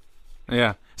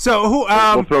 Yeah. So who?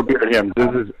 We'll throw beer at him.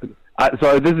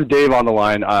 This is Dave on the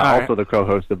line, also the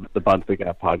co-host of the Bunt the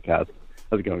Gap podcast.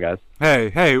 How's it going, guys?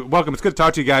 Hey, welcome. It's good to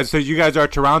talk to you guys. So you guys are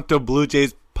Toronto Blue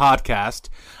Jays podcast,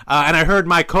 and I heard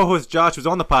my co-host Josh was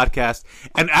on the podcast,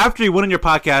 and after he went on your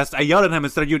podcast, I yelled at him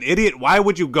and said, "Are you an idiot? Why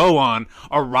would you go on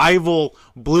a rival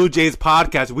Blue Jays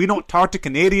podcast? We don't talk to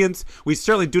Canadians. We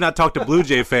certainly do not talk to Blue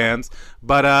Jay fans."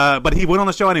 But he went on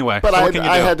the show anyway. But so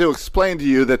I had to explain to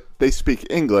you that they speak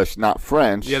English, not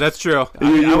French. Yeah, that's true.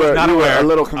 You were a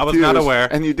little confused. I was not aware,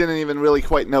 and you didn't even really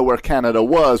quite know where Canada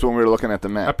was when we were looking at the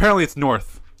map. Apparently, it's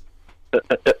north.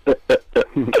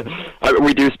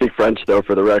 We do speak French, though,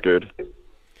 for the record.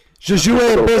 Je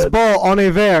jouais baseball en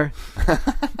hiver.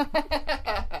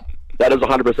 That is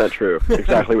 100% true.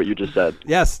 Exactly what you just said.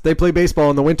 Yes, they play baseball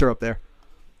in the winter up there.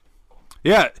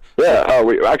 Yeah. Yeah.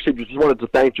 We actually just wanted to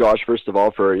thank Josh first of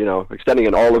all for extending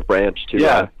an olive branch to.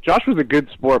 Yeah, Josh was a good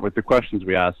sport with the questions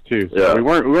we asked too. So we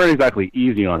weren't exactly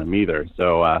easy on him either.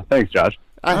 So thanks, Josh.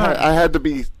 I had to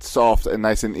be soft and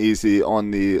nice and easy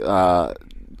on the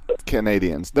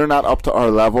Canadians. They're not up to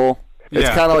our level. It's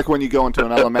kind of like when you go into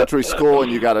an elementary school and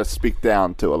you got to speak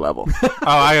down to a level. Oh,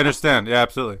 I understand. Yeah,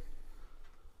 absolutely.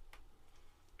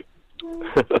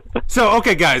 So,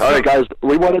 okay, guys. All right, guys.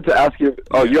 We wanted to ask you.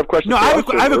 Oh, you have questions? No, I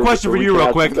have a question for you,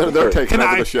 real quick. They're taking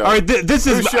over the show. All right, this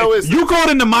is. You called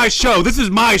into my show. This is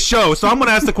my show, so I'm going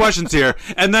to ask the questions here,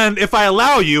 and then if I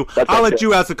allow you, I'll let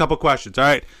you ask a couple questions. All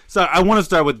right. So I want to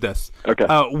start with this. Okay.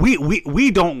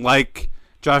 We don't like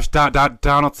Josh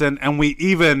Donaldson, and we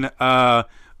even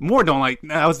more don't like.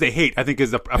 I would say hate. I think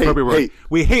is the appropriate word. Hate.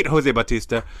 We hate Jose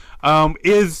Bautista.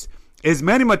 Is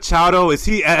Manny Machado? Is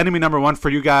he enemy number one for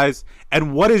you guys?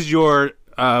 And what is your?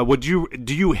 Do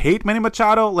you hate Manny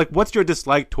Machado? Like, what's your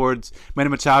dislike towards Manny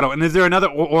Machado? And is there another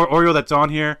Oriole that's on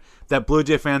here that Blue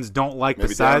Jay fans don't like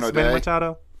besides Manny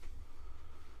Machado?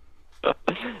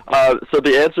 So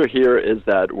the answer here is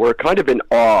that we're kind of in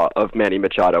awe of Manny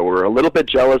Machado. We're a little bit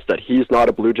jealous that he's not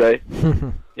a Blue Jay.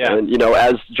 Yeah. And,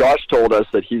 as Josh told us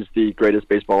that he's the greatest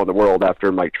baseball in the world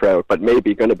after Mike Trout, but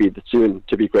maybe going to be the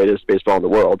soon-to-be greatest baseball in the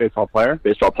world. Baseball player?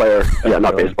 Baseball player. Yeah,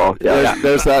 not baseball. Yeah.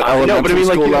 There's that elementary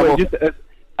school level. Just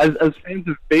as fans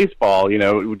of baseball,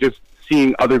 just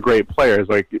seeing other great players,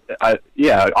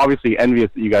 obviously envious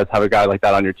that you guys have a guy like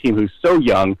that on your team who's so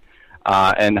young,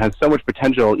 and has so much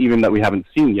potential even that we haven't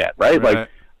seen yet, right? Like,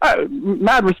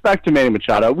 mad respect to Manny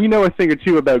Machado. We know a thing or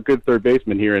two about good third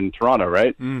basemen here in Toronto,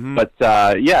 right? Mm-hmm. But,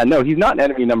 he's not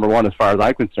enemy number one as far as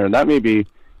I'm concerned. That may be,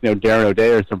 Darren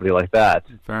O'Day or somebody like that.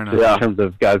 Fair enough. In terms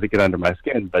of guys that get under my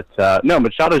skin. But, no,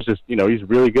 Machado's just, he's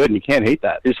really good, and you can't hate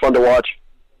that. He's fun to watch.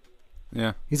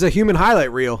 Yeah, he's a human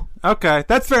highlight reel. Okay,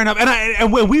 that's fair enough.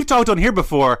 And we've talked on here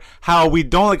before how we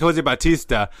don't like Jose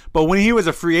Bautista, but when he was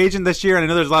a free agent this year, and I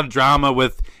know there's a lot of drama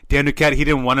with Dan Duquette, he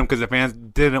didn't want him because the fans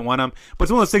didn't want him. But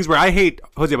it's one of those things where I hate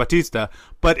Jose Bautista,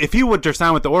 but if he would to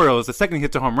sign with the Orioles, the second he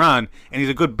hits a home run, and he's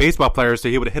a good baseball player, so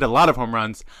he would hit a lot of home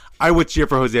runs, I would cheer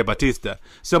for Jose Bautista.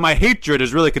 So my hatred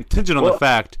is really contingent on the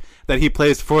fact that he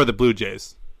plays for the Blue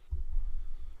Jays.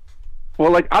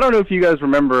 Well, I don't know if you guys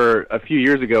remember a few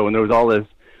years ago when there was all this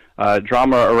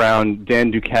drama around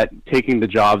Dan Duquette taking the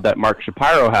job that Mark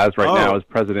Shapiro has now as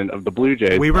president of the Blue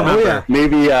Jays. We remember.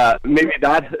 Maybe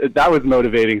that was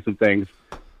motivating some things.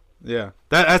 Yeah,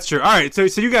 that's true. All right, so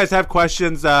you guys have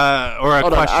questions or a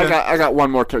Hold question? on, I got one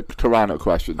more Toronto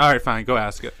question. All right, fine, go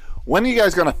ask it. When are you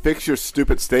guys gonna fix your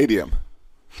stupid stadium?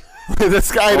 The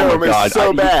Skydome is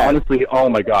so bad. Honestly, oh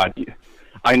my God,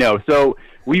 I know. So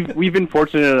we've been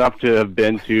fortunate enough to have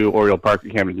been to Oriole Park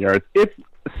at Camden Yards. It's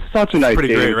such a nice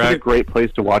stadium. Great, right? It's a great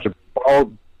place to watch a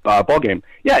ball game.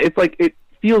 Yeah, it's it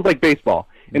feels like baseball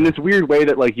in this weird way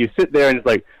that you sit there and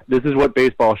it's this is what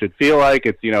baseball should feel like.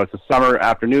 It's it's a summer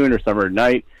afternoon or summer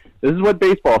night. This is what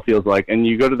baseball feels like. And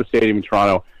you go to the stadium in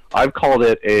Toronto. I've called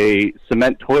it a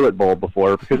cement toilet bowl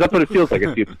before because that's what it feels like.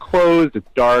 It's closed, it's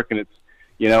dark, and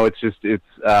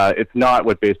it's not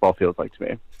what baseball feels like to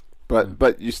me.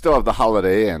 But you still have the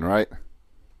Holiday Inn, right?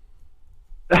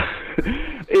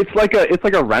 It's like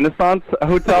a Renaissance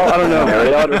hotel. I don't know,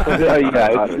 Marriott or something.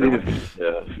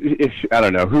 I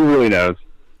don't know. Who really knows?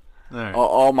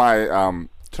 All my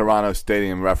Toronto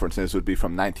stadium references would be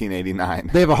from 1989.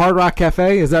 They have a Hard Rock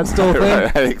Cafe. Is that still a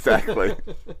thing? Right, exactly.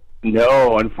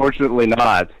 No, unfortunately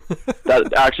not.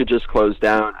 That actually just closed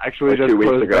down. Actually, just 2 weeks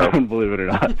closed ago. down, believe it or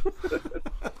not.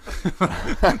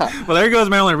 Well, there goes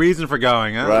my only reason for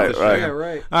going. Huh? Right. Yeah,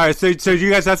 right. All right, so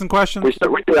you guys have some questions? We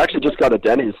actually just got a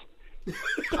Denny's. Everyone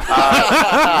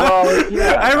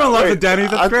loves the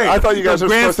Denny's. That's great. I thought you guys were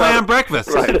Grand supposed to Slam have breakfast.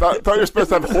 Right. Thought you were supposed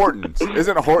to have Hortons.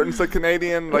 Isn't Hortons a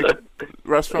Canadian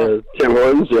restaurant? Tim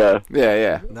Hortons, yeah.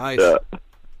 Yeah. Nice. Yeah.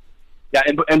 Yeah,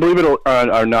 and believe it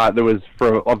or not, there was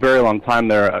for a very long time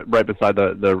there, right beside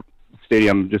the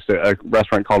stadium, just a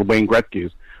restaurant called Wayne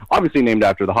Gretzky's, obviously named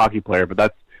after the hockey player. But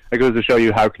that goes to show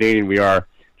you how Canadian we are,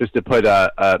 just to put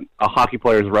a hockey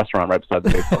player's restaurant right beside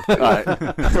the baseball stadium. All right.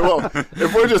 Well,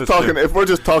 if we're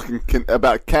just talking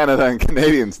about Canada and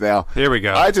Canadians now, here we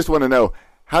go. I just want to know,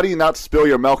 how do you not spill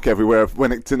your milk everywhere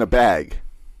when it's in a bag?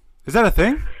 Is that a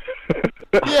thing?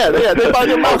 Yeah, they buy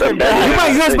their milk in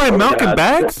bags. You guys buy milk in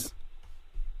bags?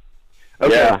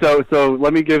 Okay, Yeah. so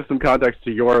let me give some context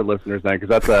to your listeners then, because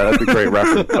that's a great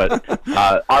reference.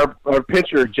 But our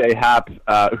pitcher Jay Happ,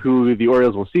 who the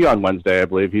Orioles will see on Wednesday, I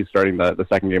believe he's starting the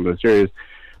second game of the series.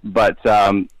 But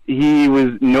he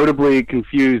was notably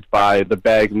confused by the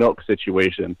bag milk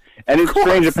situation, and it's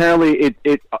strange. Apparently,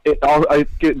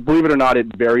 believe it or not, it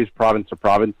varies province to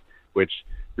province, which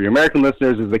for your American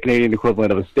listeners is the Canadian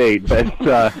equivalent of a state. But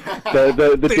the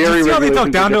dairy they talk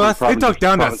regulations down are to us. different They talk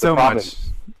down to us province so province. much.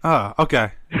 Oh,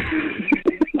 okay.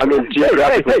 I mean,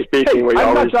 geographically speaking, we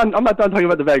I'm always... not done talking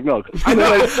about the bag milk. I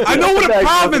know what a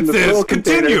province is.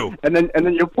 Continue. And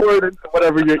then you pour it into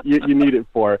whatever you need it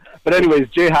for. But anyways,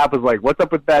 Jay Happ was like, "What's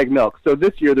up with bag milk?" So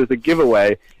this year there's a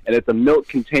giveaway, and it's a milk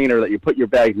container that you put your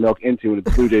bag milk into, and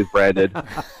it's Blue Jays branded.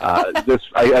 I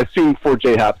assume for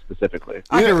Jay Happ specifically.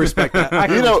 I can respect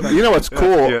that. You know what's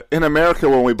cool? Yeah. In America,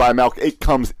 when we buy milk, it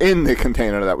comes in the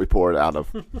container that we pour it out of.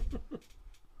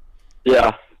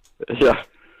 Yeah.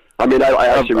 I mean,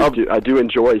 I do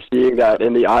enjoy seeing that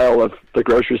in the aisle of the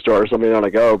grocery store or something on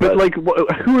a go. But like,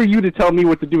 who are you to tell me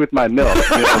what to do with my milk?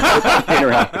 The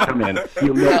container has to come in.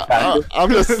 You milk package.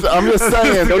 I'm just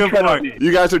saying.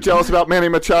 You guys are jealous about Manny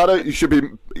Machado. You should be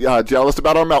jealous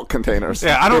about our milk containers.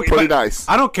 Yeah, They're pretty nice.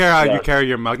 I don't care how you carry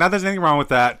your milk. Not that there's anything wrong with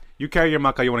that. You carry your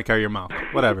milk how you want to carry your milk.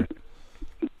 Whatever.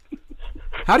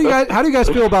 How do you guys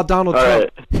feel about Donald Trump?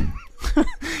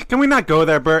 Can we not go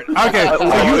there, Bert? Okay, so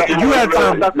you had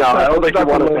some. No, I don't think you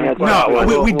want to answer.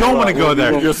 No, we don't want to go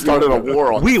there. You just started a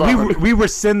war on we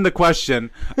rescind the question.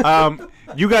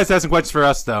 You guys have some questions for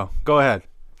us, though. Go ahead.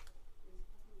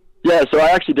 Yeah, so I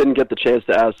actually didn't get the chance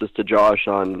to ask this to Josh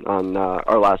on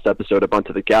our last episode of Bunt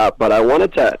to the Gap, but I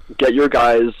wanted to get your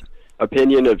guys'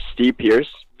 opinion of Steve Pearce,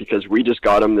 because we just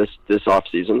got him this off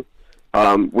season.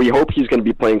 We hope he's going to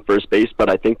be playing first base, but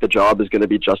I think the job is going to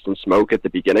be Justin Smoke at the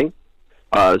beginning.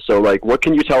 So, what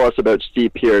can you tell us about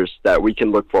Steve Pearce that we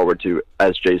can look forward to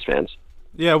as Jays fans?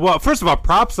 Yeah, well, first of all,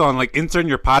 props on inserting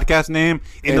your podcast name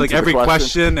into every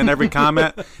question and every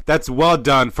comment. That's well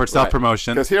done for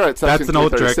self-promotion. Because here at Section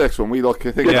 236, when we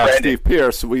think about Steve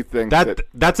Pearce, we think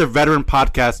that's a veteran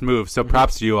podcast move. So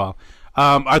props to you all.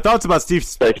 Our thoughts about Steve.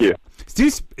 Thank you.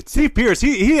 Steve Pearce.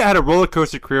 He had a roller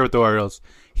coaster career with the Orioles.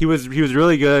 He was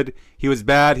really good. He was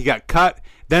bad. He got cut.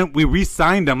 Then we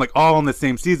re-signed him all in the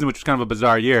same season, which was kind of a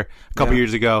bizarre year a couple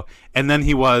years ago. And then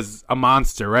he was a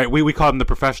monster, right? We called him the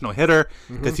professional hitter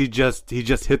because he just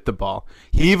hit the ball.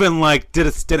 He even did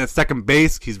a stint at second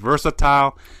base. He's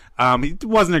versatile. He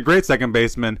wasn't a great second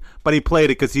baseman, but he played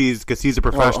it because he's a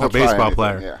professional baseball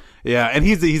player. Yeah, and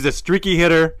he's a streaky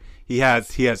hitter. He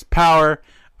has power.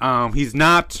 He's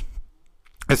not,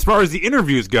 as far as the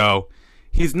interviews go,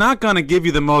 he's not going to give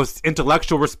you the most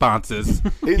intellectual responses.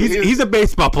 He's a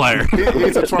baseball player.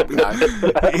 He's a Trump guy.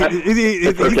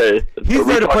 It's okay. He's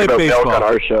there to play baseball. On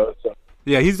our show, so.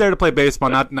 Yeah, he's there to play baseball,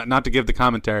 not to give the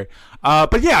commentary.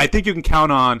 But yeah, I think you can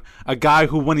count on a guy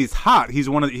who, when he's hot, he's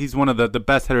one of the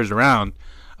best hitters around.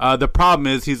 The problem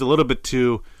is he's a little bit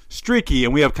too streaky,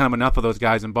 and we have kind of enough of those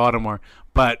guys in Baltimore.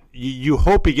 But you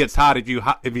hope he gets hot.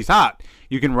 If he's hot,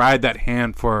 you can ride that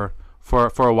hand for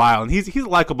a while, and he's a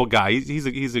likable guy. He's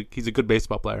a good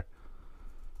baseball player.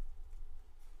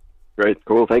 Great,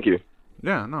 cool, thank you.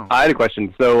 Yeah, no. I had a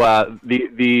question. So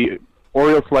the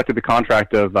Orioles selected the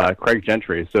contract of Craig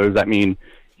Gentry. So does that mean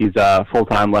he's a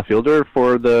full-time left fielder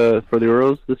for the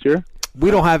Orioles this year? We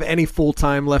don't have any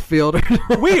full-time left fielder.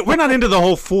 We're not into the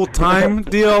whole full-time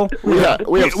deal. We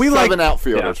have seven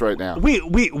outfielders right now.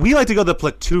 We like to go the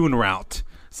platoon route.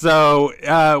 So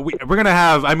we're gonna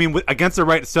have. I mean, against the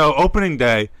right. So opening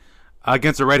day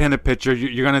against a right-handed pitcher,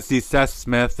 you're gonna see Seth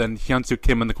Smith and Hyun-Soo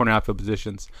Kim in the corner outfield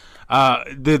positions.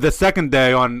 The second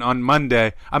day on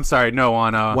Monday. I'm sorry, no,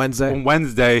 on Wednesday. On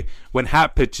Wednesday, when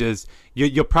Happ pitches,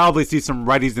 you'll probably see some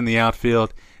righties in the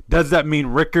outfield. Does that mean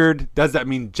Rickard? Does that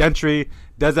mean Gentry?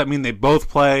 Does that mean they both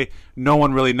play? No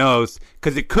one really knows,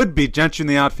 because it could be Gentry in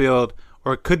the outfield,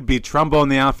 or it could be Trumbo in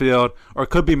the outfield, or it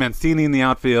could be Mancini in the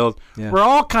outfield. Yeah. We're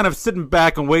all kind of sitting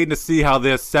back and waiting to see how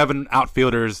this 7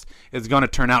 outfielders is going to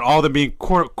turn out, all of them being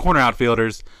corner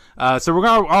outfielders. So we're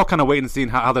all kind of waiting and seeing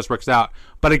how this works out.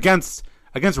 But against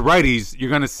righties,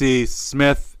 you're going to see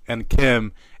Smith and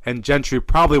Kim and Gentry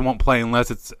probably won't play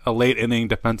unless it's a late inning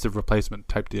defensive replacement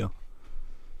type deal.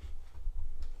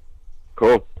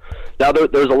 Cool. Now,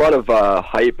 there's a lot of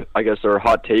hype, I guess, or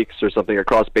hot takes or something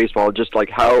across baseball, just like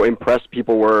how impressed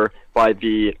people were by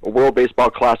the World Baseball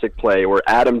Classic play where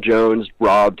Adam Jones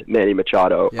robbed Manny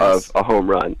Machado of a home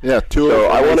run. Yeah, So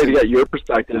I wanted to get your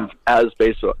perspective as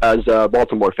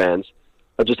Baltimore fans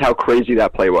of just how crazy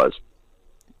that play was.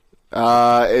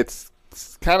 It's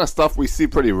kind of stuff we see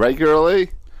pretty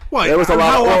regularly. Well, there was a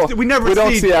lot. We never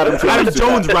don't see Adam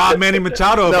Jones rob Manny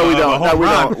Machado. No, we don't. A home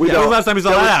run. We don't. When was the last time we saw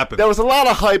that happen? There was a lot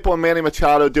of hype on Manny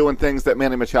Machado doing things that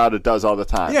Manny Machado does all the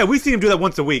time. Yeah, we see him do that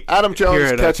once a week. Adam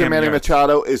Jones catching Manny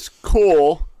Machado is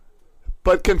cool,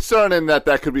 but concerning that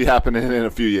could be happening in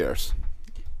a few years.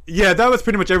 Yeah, that was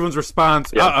pretty much everyone's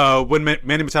response. Yeah. When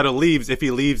Manny Machado leaves, if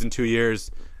he leaves in 2 years,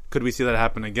 could we see that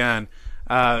happen again?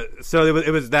 So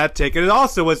it was that take. And it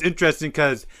also was interesting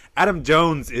because Adam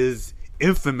Jones is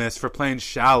infamous for playing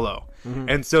shallow. Mm-hmm.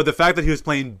 And so the fact that he was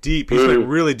playing deep, he's playing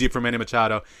really deep for Manny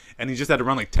Machado, and he just had to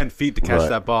run like 10 feet to catch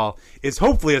that ball, is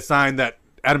hopefully a sign that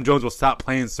Adam Jones will stop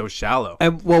playing so shallow.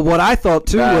 And well, what I thought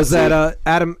too was that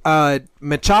Adam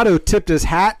Machado tipped his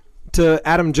hat to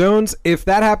Adam Jones. If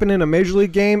that happened in a major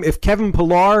league game, if Kevin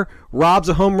Pillar robs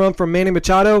a home run from Manny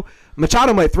Machado,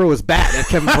 Machado might throw his bat at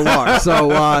Kevin Pillar.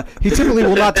 So he typically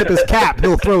will not tip his cap.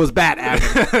 He'll throw his bat at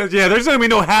him. Yeah, there's going to be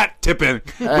no hat tipping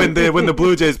when the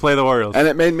Blue Jays play the Orioles. And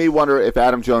it made me wonder if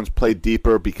Adam Jones played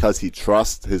deeper because he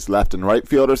trusts his left and right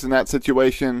fielders in that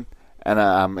situation. And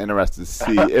I'm interested to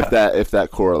see if that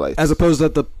correlates. As opposed to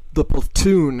the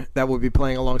platoon that will be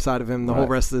playing alongside of him the whole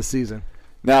rest of the season.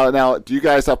 Now, do you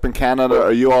guys up in Canada,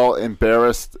 are you all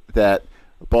embarrassed that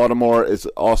Baltimore is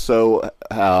also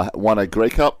won a Grey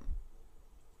Cup?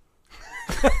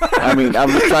 I mean, I'm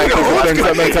just trying to think of things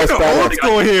that make us better. Let's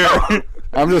go here.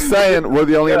 I'm just saying, we're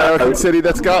the only American city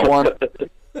that's got one.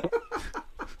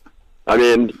 I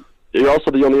mean, you're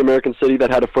also the only American city that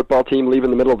had a football team leave in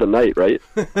the middle of the night, right?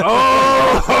 This guy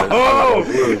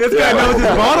knows his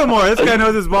Baltimore. This guy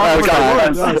knows his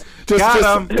Baltimore.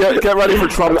 Just get ready for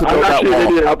Trump to build that wall. I'm actually an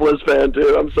Indianapolis fan,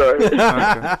 too. I'm sorry.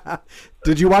 Okay.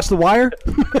 Did you watch The Wire?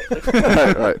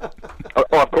 Right.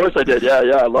 Oh, of course I did. Yeah,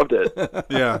 I loved it.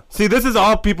 Yeah. See, this is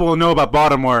all people will know about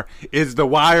Baltimore is The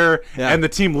Wire and the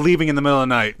team leaving in the middle of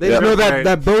the night. They just know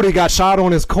that Bodie got shot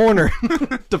on his corner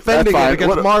defending it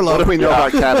against Marlowe. What do we know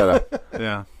about Canada?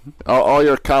 Yeah. All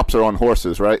your cops are on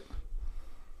horses, right?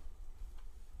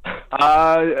 Some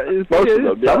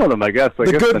of them, I guess.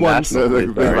 The good ones.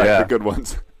 The good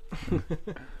ones.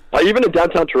 Even in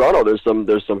downtown Toronto, there's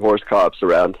some horse cops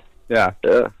around. Yeah.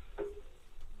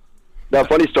 Now,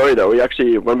 funny story though. We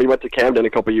actually, when we went to Camden a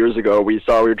couple years ago, we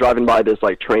were driving by this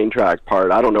like train track part.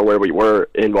 I don't know where we were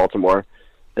in Baltimore,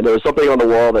 and there was something on the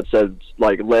wall that said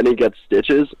like Lenny gets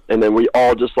stitches, and then we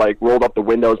all just like rolled up the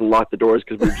windows and locked the doors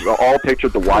because we all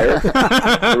pictured The Wire.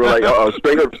 We were like, oh,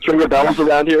 Stringer Bell's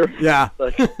around here. Yeah.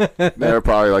 They were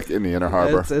probably like in the Inner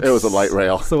Harbor. It was a light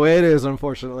rail. That's the way it is,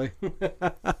 unfortunately.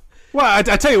 Well, I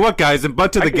tell you what, guys, and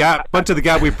Butt to the Gap.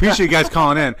 We appreciate you guys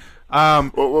calling in.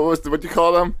 What'd you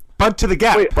call them? Butt to the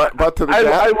Gap. Wait, butt to the Gap.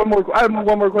 I have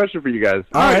one more question for you guys.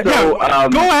 All right, so,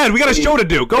 go ahead. We got a show to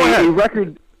do. Go ahead. A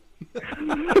record.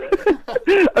 I'm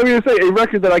going to say a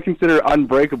record that I consider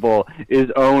unbreakable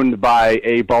is owned by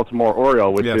a Baltimore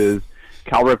Oriole, which is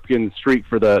Cal Ripken's streak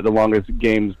for the longest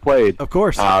games played. Of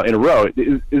course. In a row.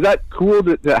 Is that cool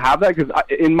to have that? Because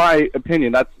in my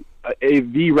opinion, that's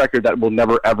the record that will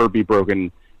never ever be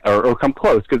broken or come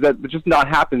close, because that would just not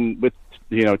happen with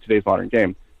today's modern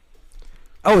game.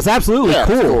 Oh, it's absolutely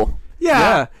cool.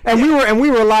 Yeah. And we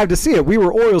were alive to see it. We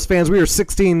were Orioles fans. We were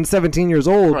 16, 17 years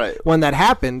old when that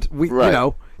happened.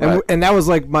 And that was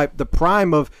like the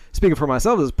prime of, speaking for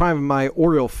myself, this prime of my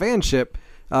Oriole fanship.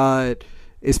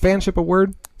 Is fanship a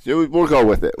word? We'll go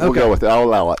with it. We'll go with it. I'll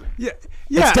allow it. Yeah.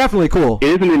 It's definitely cool.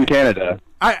 It isn't in Canada.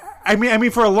 I mean,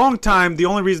 for a long time, the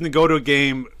only reason to go to a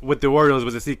game with the Orioles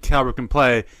was to see Cal Ripken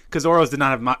play, because the Orioles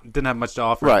didn't have much to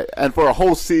offer. Right, and for a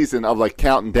whole season of like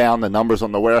counting down the numbers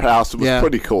on the warehouse, it was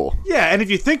pretty cool. Yeah, and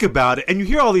if you think about it, and you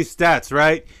hear all these stats,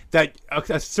 right, that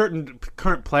a certain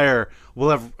current player will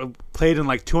have played in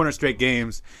like 200 straight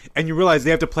games, and you realize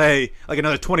they have to play like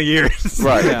another 20 years.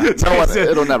 Right,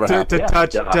 it'll never happen. To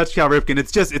touch Cal Ripken.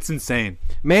 It's insane.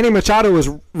 Manny Machado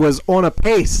was on a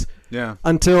pace. Yeah.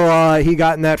 Until he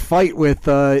got in that fight with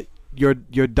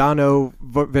Yordano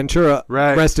Ventura.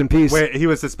 Right. Rest in peace. Wait, he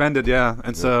was suspended. Yeah,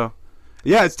 and so,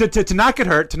 it's to not get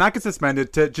hurt, to not get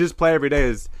suspended, to just play every day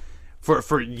is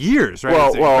for years. Right.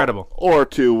 It's incredible. Or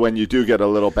when you do get a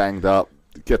little banged up,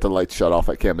 get the lights shut off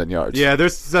at Camden Yards. Yeah,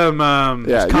 there's some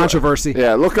controversy.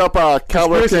 Yeah, look up Cal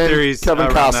conspiracy Ripken, theories Kevin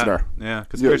around Costner. that. Yeah,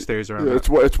 conspiracy theories around that.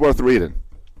 It's worth reading.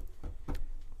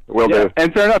 Will do.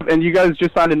 And fair enough. And you guys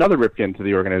just signed another Ripken to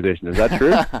the organization. Is that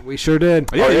true? We sure did.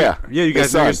 Yeah, you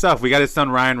guys know yourself. We got his son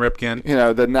Ryan Ripken. You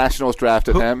know, the Nationals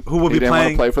drafted him. Who will he be didn't playing?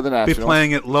 Want to play for the Nationals. Be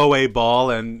playing at low A ball,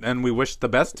 and we wish the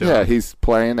best to him. Yeah, he's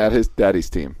playing at his daddy's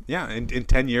team. Yeah, in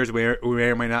 10 years we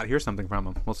may or may not hear something from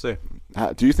him. We'll see.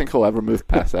 Do you think he'll ever move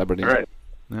past Aberdeen? All right.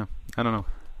 Yeah, I don't know.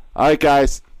 All right,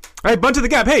 guys. All right, Bunch of the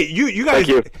Gap. Hey, you guys. Thank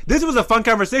you. This was a fun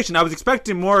conversation. I was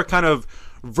expecting more kind of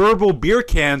verbal beer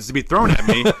cans to be thrown at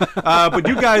me, but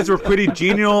you guys were pretty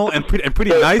genial and pretty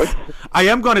nice. I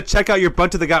am going to check out your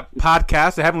Bunch of the Gap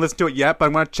podcast. I haven't listened to it yet, but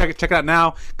I'm going to check it out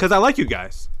now because I like you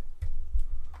guys.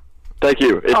 Thank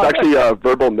you. It's actually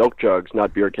verbal milk jugs,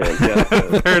 not beer cans. Yeah.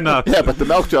 Fair enough. Yeah, but the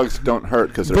milk jugs don't hurt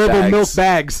because they're Verbal bags. milk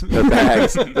bags. They're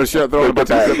bags. They're throwing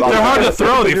They're hard to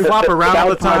throw. They flop around all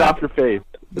the time. Off your face.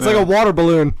 It's like a water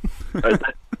balloon. All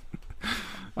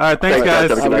right, thanks,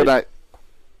 guys. Have a good night.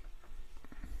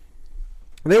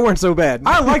 They weren't so bad.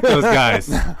 I like those guys.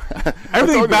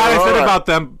 Everything bad I said about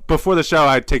them before the show,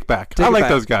 I take back. I like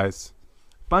those guys.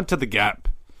 Bunch of the Gap.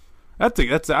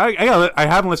 I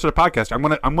haven't listened to the podcast. I'm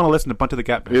gonna listen to Bunch of the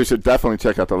Gap. You should definitely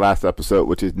check out the last episode,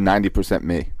 which is 90%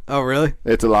 me. Oh, really?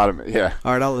 It's a lot of me. Yeah.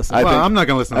 All right, I'll listen. I'm not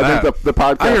gonna listen to that. I think the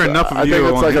podcast. I hear enough of I you. think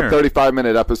it's like here. a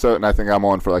 35-minute episode, and I think I'm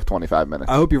on for like 25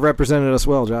 minutes. I hope you represented us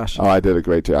well, Josh. Oh, I did a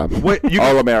great job.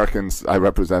 All Americans I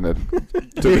represented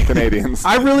to the Canadians.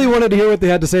 I really wanted to hear what they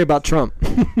had to say about Trump.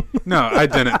 No, I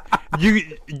didn't.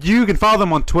 You can follow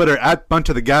them on Twitter at Bunch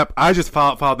of the Gap. I just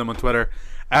followed them on Twitter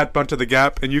at Bunch of the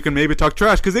Gap, and you can maybe talk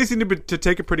trash because they seem to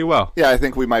take it pretty well. Yeah, I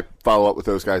think we might follow up with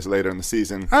those guys later in the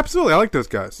season. Absolutely, I like those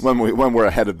guys. When we're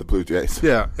ahead of the Blue Jays.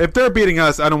 Yeah, if they're beating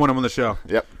us, I don't want them on the show.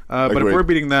 Yep. But if we're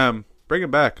beating them, bring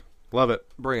it back. Love it.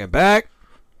 Bring it back.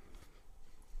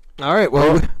 All right,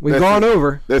 well, we've gone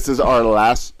over. This is our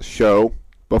last show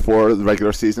before the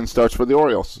regular season starts for the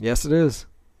Orioles. Yes, it is.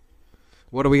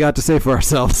 What do we got to say for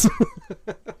ourselves?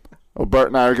 Well, Bert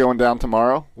and I are going down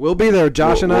tomorrow. We'll be there.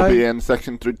 Josh and I. We'll be in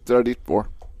section 334.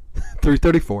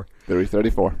 334.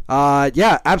 334.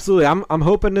 Yeah, absolutely. I'm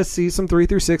hoping to see some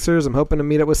 3-6ers. I'm hoping to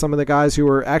meet up with some of the guys who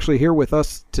are actually here with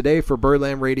us today for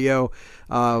Birdland Radio.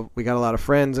 We got a lot of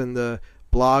friends in the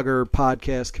blogger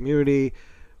podcast community,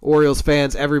 Orioles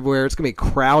fans everywhere. It's going to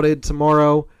be crowded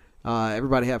tomorrow.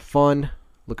 Everybody have fun.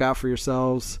 Look out for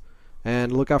yourselves.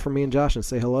 And look out for me and Josh and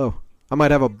say hello. I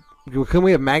might have Can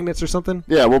we have magnets or something?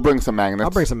 Yeah, we'll bring some magnets.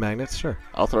 I'll bring some magnets, sure.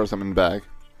 I'll throw some in the bag.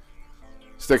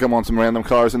 Stick them on some random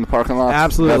cars in the parking lot.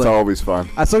 Absolutely. That's always fun.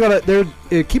 I still got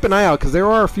to keep an eye out because there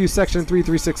are a few Section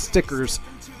 336 stickers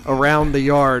around the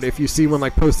yard. If you see one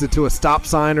like posted to a stop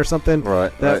sign or something,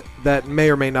 that may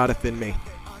or may not have been me.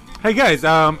 Hey guys,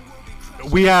 I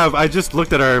just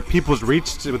looked at our people's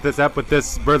reach with this app with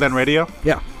this Birdland Radio.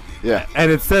 Yeah.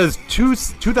 And it says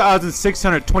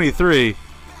 2,623,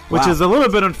 which is a little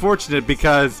bit unfortunate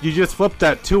because you just flipped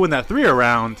that 2 and that 3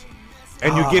 around,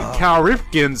 and you get Cal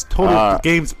Ripken's total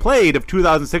games played of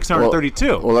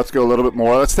 2,632. Well, let's go a little bit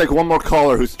more. Let's take one more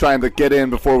caller who's trying to get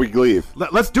in before we leave.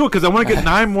 Let's do it because I want to get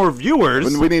 9 more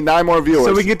viewers. We need 9 more viewers.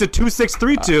 So we can get to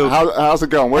 2,632. How's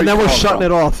it going? And then we're shutting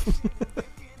it off.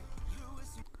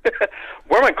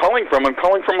 Where am I calling from? I'm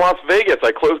calling from Las Vegas.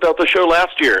 I closed out the show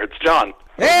last year. It's John.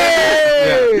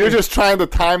 Hey! You're just trying to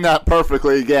time that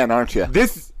perfectly again, aren't you? No,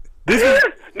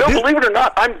 believe it or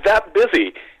not, I'm that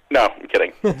busy. No, I'm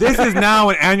kidding. This is now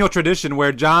an annual tradition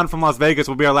where John from Las Vegas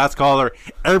will be our last caller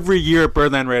every year at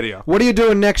Birdland Radio. What are you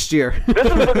doing next year? Dude, this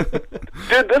is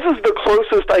the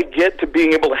closest I get to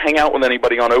being able to hang out with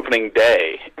anybody on opening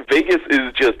day. Vegas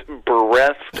is just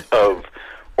bereft of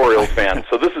Orioles fans,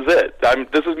 so this is it.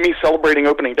 This is me celebrating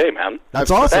opening day, man. That's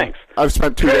awesome. Thanks. I've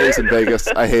spent 2 days in Vegas.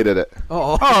 I hated it.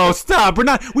 Oh, stop!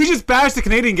 We just bashed the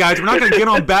Canadian guys. We're not going to get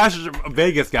on bash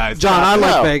Vegas guys. John, I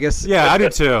like Vegas. Yeah, I do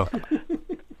too.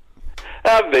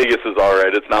 Vegas is all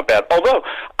right. It's not bad. Although,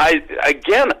 I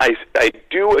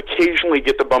do occasionally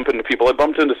get to bump into people. I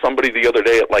bumped into somebody the other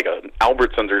day at like an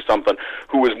Albertsons or something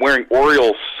who was wearing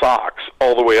Orioles socks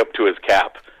all the way up to his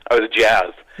cap. I was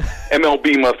jazzed.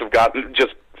 MLB must have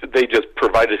they just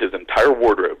provided his entire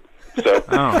wardrobe. So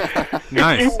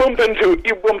nice. You bump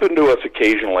into us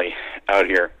occasionally out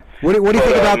here. What do you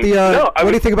think about the what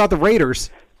do you think about the Raiders?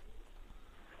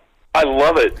 I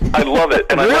love it. And I love it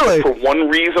for one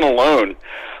reason alone.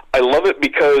 I love it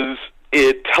because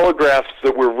it telegraphs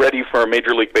that we're ready for a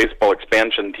Major League Baseball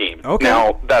expansion team. Okay.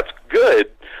 Now, that's good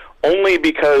only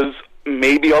because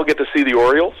maybe I'll get to see the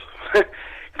Orioles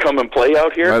come and play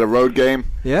out here. At a road game?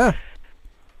 Yeah.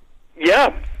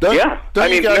 Yeah. Don't I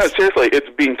you mean, guys- no, seriously, it's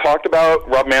being talked about.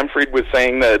 Rob Manfred was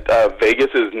saying that Vegas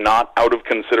is not out of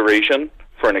consideration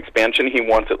for an expansion. He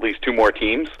wants at least 2 more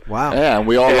teams. Wow. Yeah, and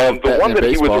we all love the one betting that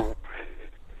in he was, baseball.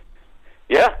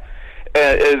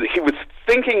 he was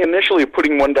thinking initially of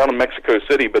putting one down in Mexico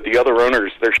City, but the other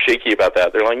owners, they're shaky about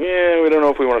that. They're like, yeah, we don't know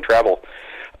if we want to travel.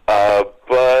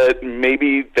 But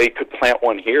maybe they could plant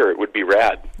one here. It would be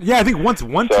rad. Yeah, I think once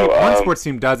one sports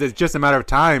team does it, it's just a matter of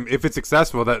time, if it's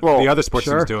successful, that the other sports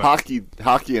teams do it.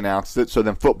 Hockey announced it, so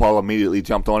then football immediately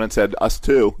jumped on and said, us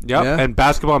too. Yep. Yeah. And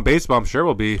basketball and baseball, I'm sure,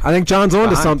 will be. I think John's on to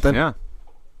behind. something. Yeah.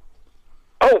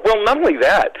 Oh, well, not only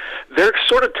that, they're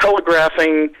sort of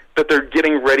telegraphing that they're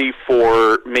getting ready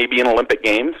for maybe an Olympic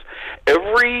Games.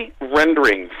 Every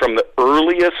rendering from the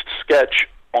earliest sketch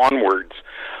onwards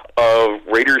of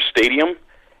Raiders Stadium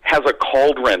has a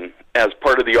cauldron as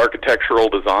part of the architectural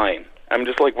design. I'm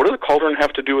just like, what does the cauldron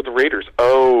have to do with the Raiders?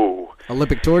 Oh,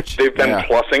 Olympic torch? they've been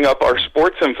plussing up our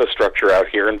sports infrastructure out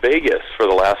here in Vegas for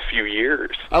the last few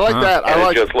years. I like that. And I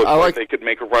like. it just looks I like like. they could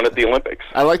make a run at the Olympics.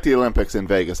 I like the Olympics in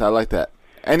Vegas. I like that.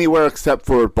 Anywhere except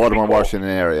for Baltimore, Washington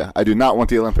area. I do not want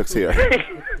the Olympics here.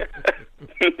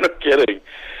 No kidding.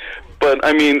 But,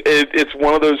 I mean, it's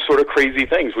one of those sort of crazy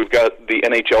things. We've got the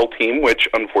NHL team, which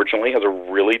unfortunately has a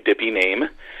really dippy name.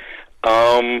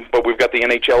 But we've got the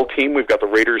NHL team. We've got the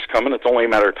Raiders coming. It's only a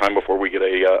matter of time before we get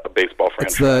a baseball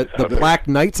It's franchise. the Black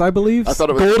Knights, I believe. I thought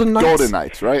it was Golden Knights. Golden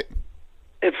Knights, right?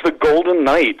 It's the Golden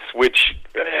Knights, which,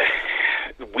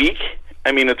 weak.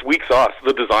 I mean, it's weak sauce.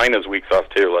 The design is weak sauce,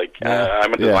 too. Like,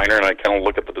 I'm a designer, and I kind of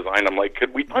look at the design. I'm like,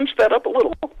 could we punch that up a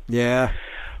little? Yeah.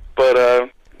 But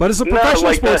it's a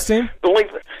professional sports team.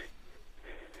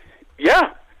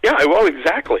 Yeah, well,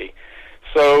 exactly.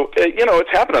 So,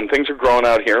 it's happening. Things are growing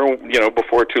out here.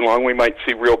 Before too long, we might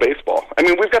see real baseball. I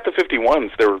mean, we've got the 51s,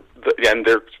 and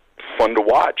they're fun to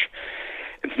watch.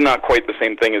 It's not quite the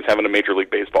same thing as having a Major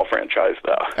League Baseball franchise,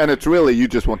 though. And it's really, you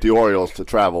just want the Orioles to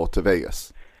travel to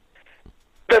Vegas.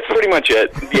 That's pretty much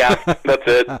it. Yeah, that's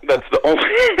it. That's the only...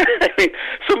 I mean,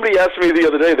 somebody asked me the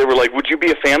other day, they were like, would you be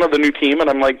a fan of the new team? And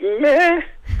I'm like, meh.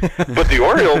 But the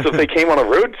Orioles, if they came on a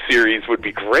road series, would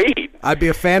be great. I'd be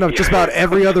a fan of just about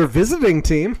every other visiting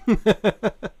team. Right?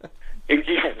 Yeah.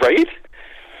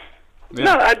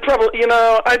 No, I'd probably,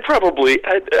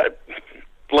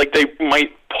 like they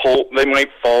might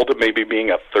fall to maybe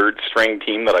being a third-string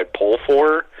team that I pull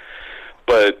for,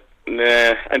 but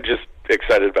I'm just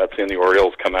excited about seeing the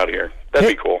Orioles come out here.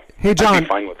 That'd be cool. Hey, John. I'd be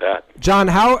fine with that. John,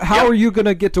 how are you going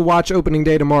to get to watch opening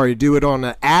day tomorrow? You do it on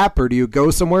an app, or do you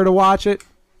go somewhere to watch it?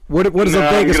 What does a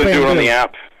Vegas fan do? I'm going to do it on the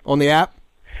app. On the app?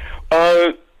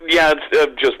 Yeah,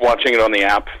 it's just watching it on the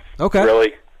app. Okay.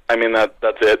 Really. I mean, that's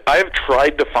it. I've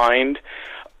tried to find,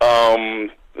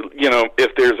 if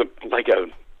there's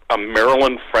a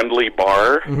Maryland-friendly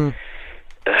bar. Mm-hmm.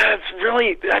 It's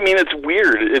really, I mean, it's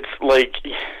weird. It's like,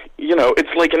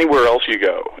 it's like anywhere else you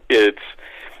go. It's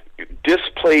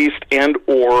displaced and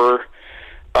or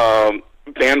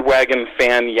bandwagon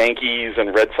fan Yankees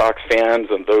and Red Sox fans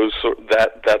and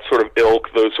that sort of ilk,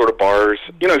 those sort of bars.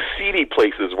 Seedy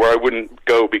places where I wouldn't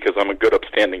go because I'm a good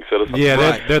upstanding citizen.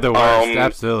 Yeah, they're the worst.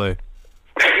 Absolutely.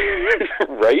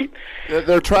 Right?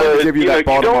 They're trying to give you that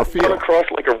Baltimore feel. You don't run across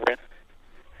like a...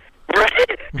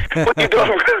 Right? But you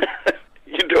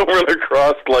don't run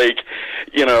across like,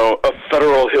 a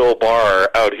Federal Hill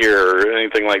bar out here or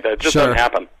anything like that. It just doesn't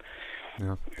happen.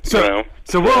 Yeah. So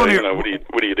we're on here. What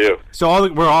do you do?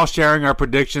 So we're all sharing our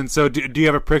predictions. So do you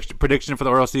have a prediction for the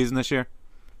Orioles season this year?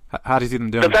 How do you see them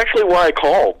doing? That's actually why I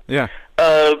called. Yeah.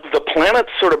 The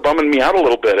planet's sort of bumming me out a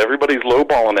little bit. Everybody's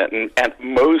lowballing it, and at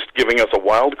most giving us a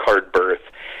wild card berth.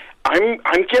 I'm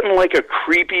getting like a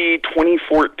creepy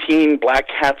 2014 Black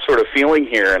Cat sort of feeling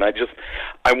here, and I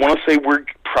want to say we're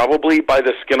probably by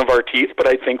the skin of our teeth, but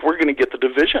I think we're going to get the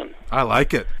division. I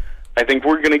like it. I think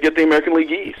we're going to get the American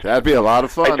League East. That'd be a lot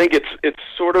of fun. I think it's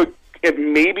sort of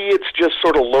maybe it's just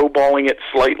sort of lowballing it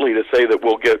slightly to say that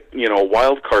we'll get a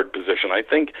wild card position. I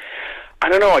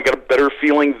don't know. I got a better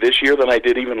feeling this year than I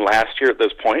did even last year at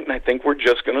this point, and I think we're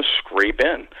just going to scrape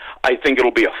in. I think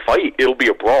it'll be a fight. It'll be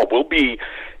a brawl.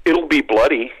 It'll be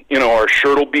bloody. Our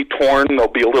shirt will be torn. There'll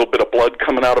be a little bit of blood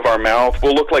coming out of our mouth.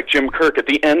 We'll look like Jim Kirk at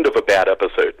the end of a bad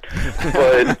episode.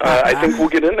 But I think we'll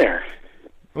get in there.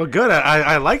 Well, good.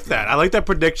 I like that. I like that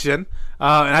prediction,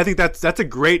 and I think that's a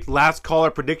great last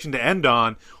caller prediction to end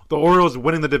on. The Orioles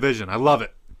winning the division. I love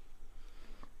it.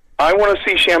 I want to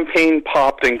see champagne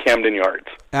popped in Camden Yards.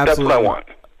 Absolutely. That's what I want.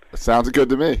 Sounds good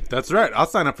to me. That's right. I'll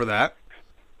sign up for that.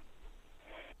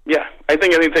 Yeah, I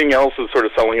think anything else is sort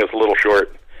of selling us a little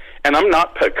short. And I'm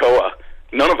not Petcoa.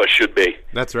 None of us should be.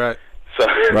 That's right. So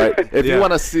Right. If you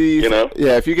want to see,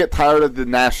 if you get tired of the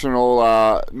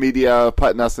national media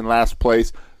putting us in last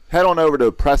place, head on over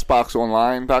to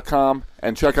PressBoxOnline.com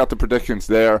and check out the predictions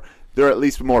there. They're at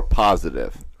least more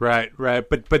positive. Right.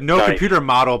 But no computer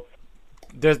model.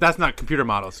 That's not computer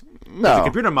models. No. The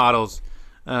computer models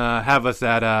have us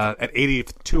at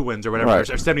 82 wins or whatever, Right.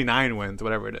 or 79 wins,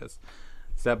 whatever it is.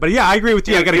 So, but yeah, I agree with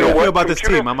you. I got a good feel about this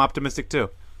team. I'm optimistic too.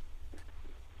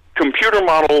 Computer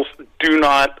models do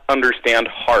not understand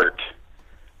heart.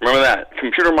 Remember that.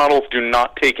 Computer models do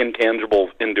not take intangibles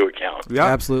into account. Yeah,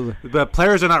 absolutely. The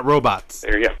players are not robots.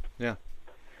 There you go. Yeah.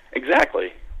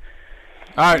 Exactly.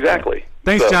 All right. Exactly.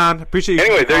 Thanks, So, John. Appreciate you.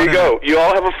 Anyway, there you calling go. You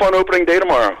all have a fun opening day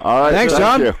tomorrow. All right. Thanks,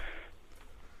 John. You.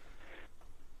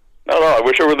 No, I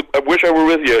wish I were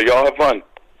with you. Y'all have fun. in.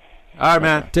 All right,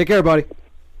 man. Take care, buddy.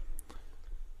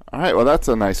 All right. Well, that's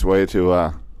a nice way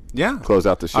to close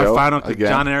out the show. Our final again.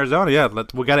 John in Arizona. Yeah,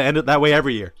 we got to end it that way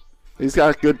every year. He's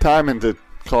got a good timing to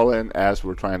call in as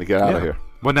we're trying to get out of here.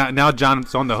 Well, now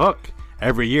John's on the hook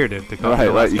every year to call.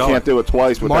 Right. You can't do it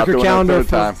twice without Mark your doing it a calendar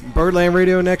third for time. Birdland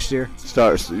Radio next year.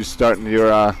 You're starting your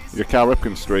Cal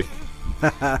Ripken streak.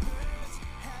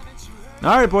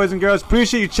 All right, boys and girls.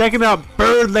 Appreciate you checking out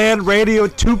Birdland Radio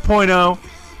 2.0.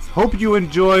 Hope you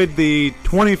enjoyed the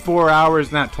 24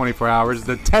 hours, not 24 hours,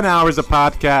 the 10 hours of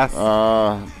podcast.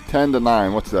 10 to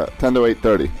 9. What's that? 10 to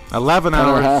 8:30. 11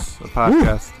 hours of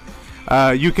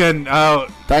podcast. You can.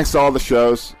 Thanks to all the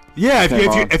shows. Yeah,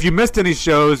 if you missed any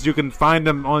shows, you can find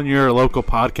them on your local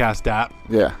podcast app.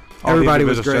 Yeah. All Everybody the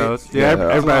was individual great. shows.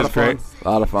 Yeah, everybody was great. A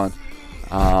lot of fun.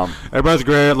 Everybody's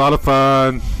great. A lot of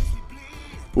fun.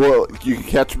 Well, you can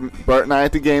catch Bert and I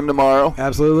at the game tomorrow.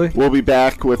 Absolutely. We'll be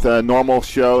back with a normal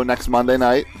show next Monday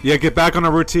night. Yeah, get back on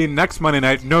our routine next Monday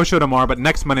night. No show tomorrow, but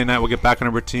next Monday night we'll get back on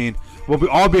our routine. We'll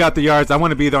all be at the yards. I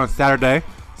want to be there on Saturday,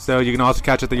 so you can also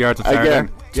catch at the yards on Saturday.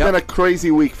 Again, it's been a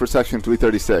crazy week for Section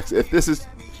 336. If this is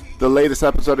the latest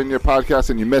episode in your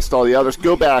podcast and you missed all the others,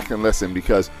 go back and listen,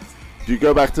 because if you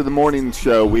go back to the morning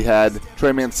show, we had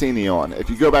Trey Mancini on. If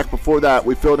you go back before that,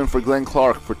 we filled in for Glenn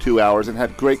Clark for 2 hours and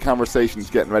had great conversations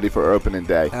getting ready for our opening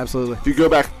day. Absolutely. If you go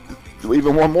back to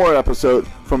even one more episode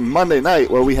from Monday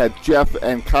night, where we had Jeff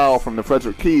and Kyle from the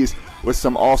Frederick Keys with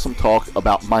some awesome talk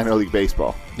about minor league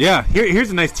baseball. Yeah,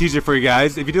 here's a nice teaser for you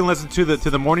guys. If you didn't listen to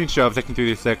the morning show of Section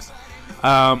 336,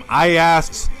 I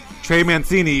asked Trey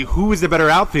Mancini who is the better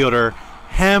outfielder,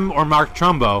 him or Mark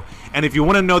Trumbo. And if you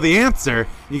want to know the answer,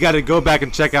 you got to go back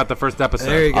and check out the first episode.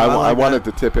 There you go. I wanted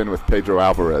to tip in with Pedro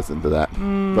Alvarez into that,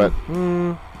 but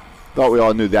thought we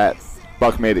all knew that.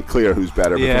 Buck made it clear who's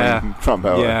better between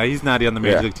Trumbo. Yeah, he's not on the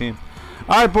Major League team.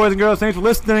 All right, boys and girls, thanks for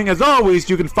listening. As always,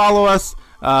 you can follow us.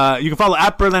 You can follow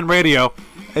at Birdland Radio.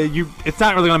 It's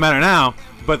not really going to matter now,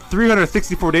 but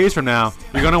 364 days from now,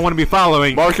 you're going to want to be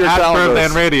following Mark your at calendars.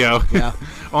 Birdland Radio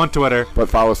on Twitter. But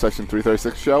follow Section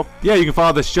 336 Show. Yeah, you can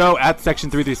follow the show at Section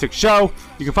 336 Show.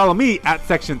 You can follow me at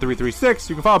Section 336.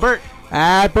 You can follow Bert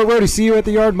at Bert Rody. See you at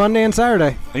the yard Monday and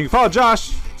Saturday. And you can follow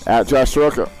Josh at Josh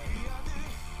Soroka.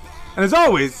 And as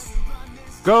always,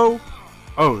 go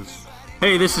O's.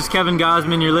 Hey, this is Kevin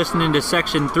Gosman. You're listening to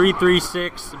Section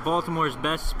 336, Baltimore's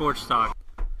best sports talk.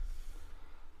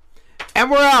 And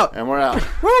we're out.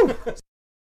 Woo!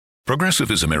 Progressive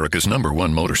is America's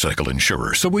 #1 motorcycle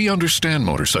insurer, so we understand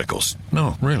motorcycles.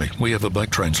 No, really, we have a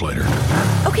bike translator.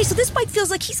 Okay, so this bike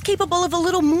feels like he's capable of a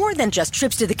little more than just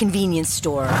trips to the convenience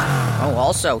store. Oh,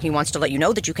 also, he wants to let you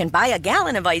know that you can buy a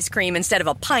gallon of ice cream instead of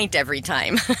a pint every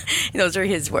time. Those are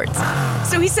his words.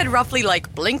 So he said roughly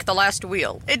like, blink the last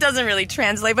wheel. It doesn't really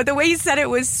translate, but the way he said it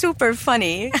was super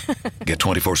funny. Get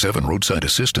 24/7 roadside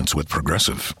assistance with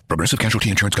Progressive. Progressive Casualty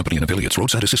Insurance Company and Affiliates.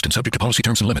 Roadside assistance subject to policy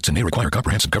terms and limits and may require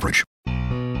comprehensive coverage.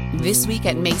 This week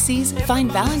at Macy's,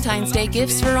 find Valentine's Day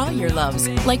gifts for all your loves,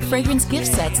 like fragrance gift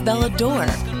sets they'll adore.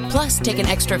 Plus, take an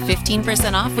extra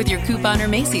 15% off with your coupon or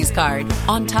Macy's card,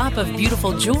 on top of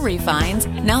beautiful jewelry finds,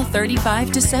 now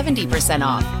 35 to 70%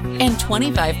 off, and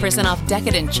 25% off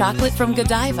decadent chocolate from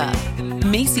Godiva.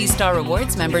 Macy's Star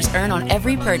Rewards members earn on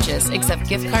every purchase except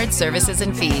gift card services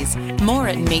and fees. More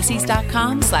at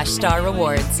Macys.com/Star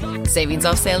Rewards. Savings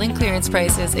off sale and clearance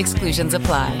prices. Exclusions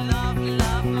apply.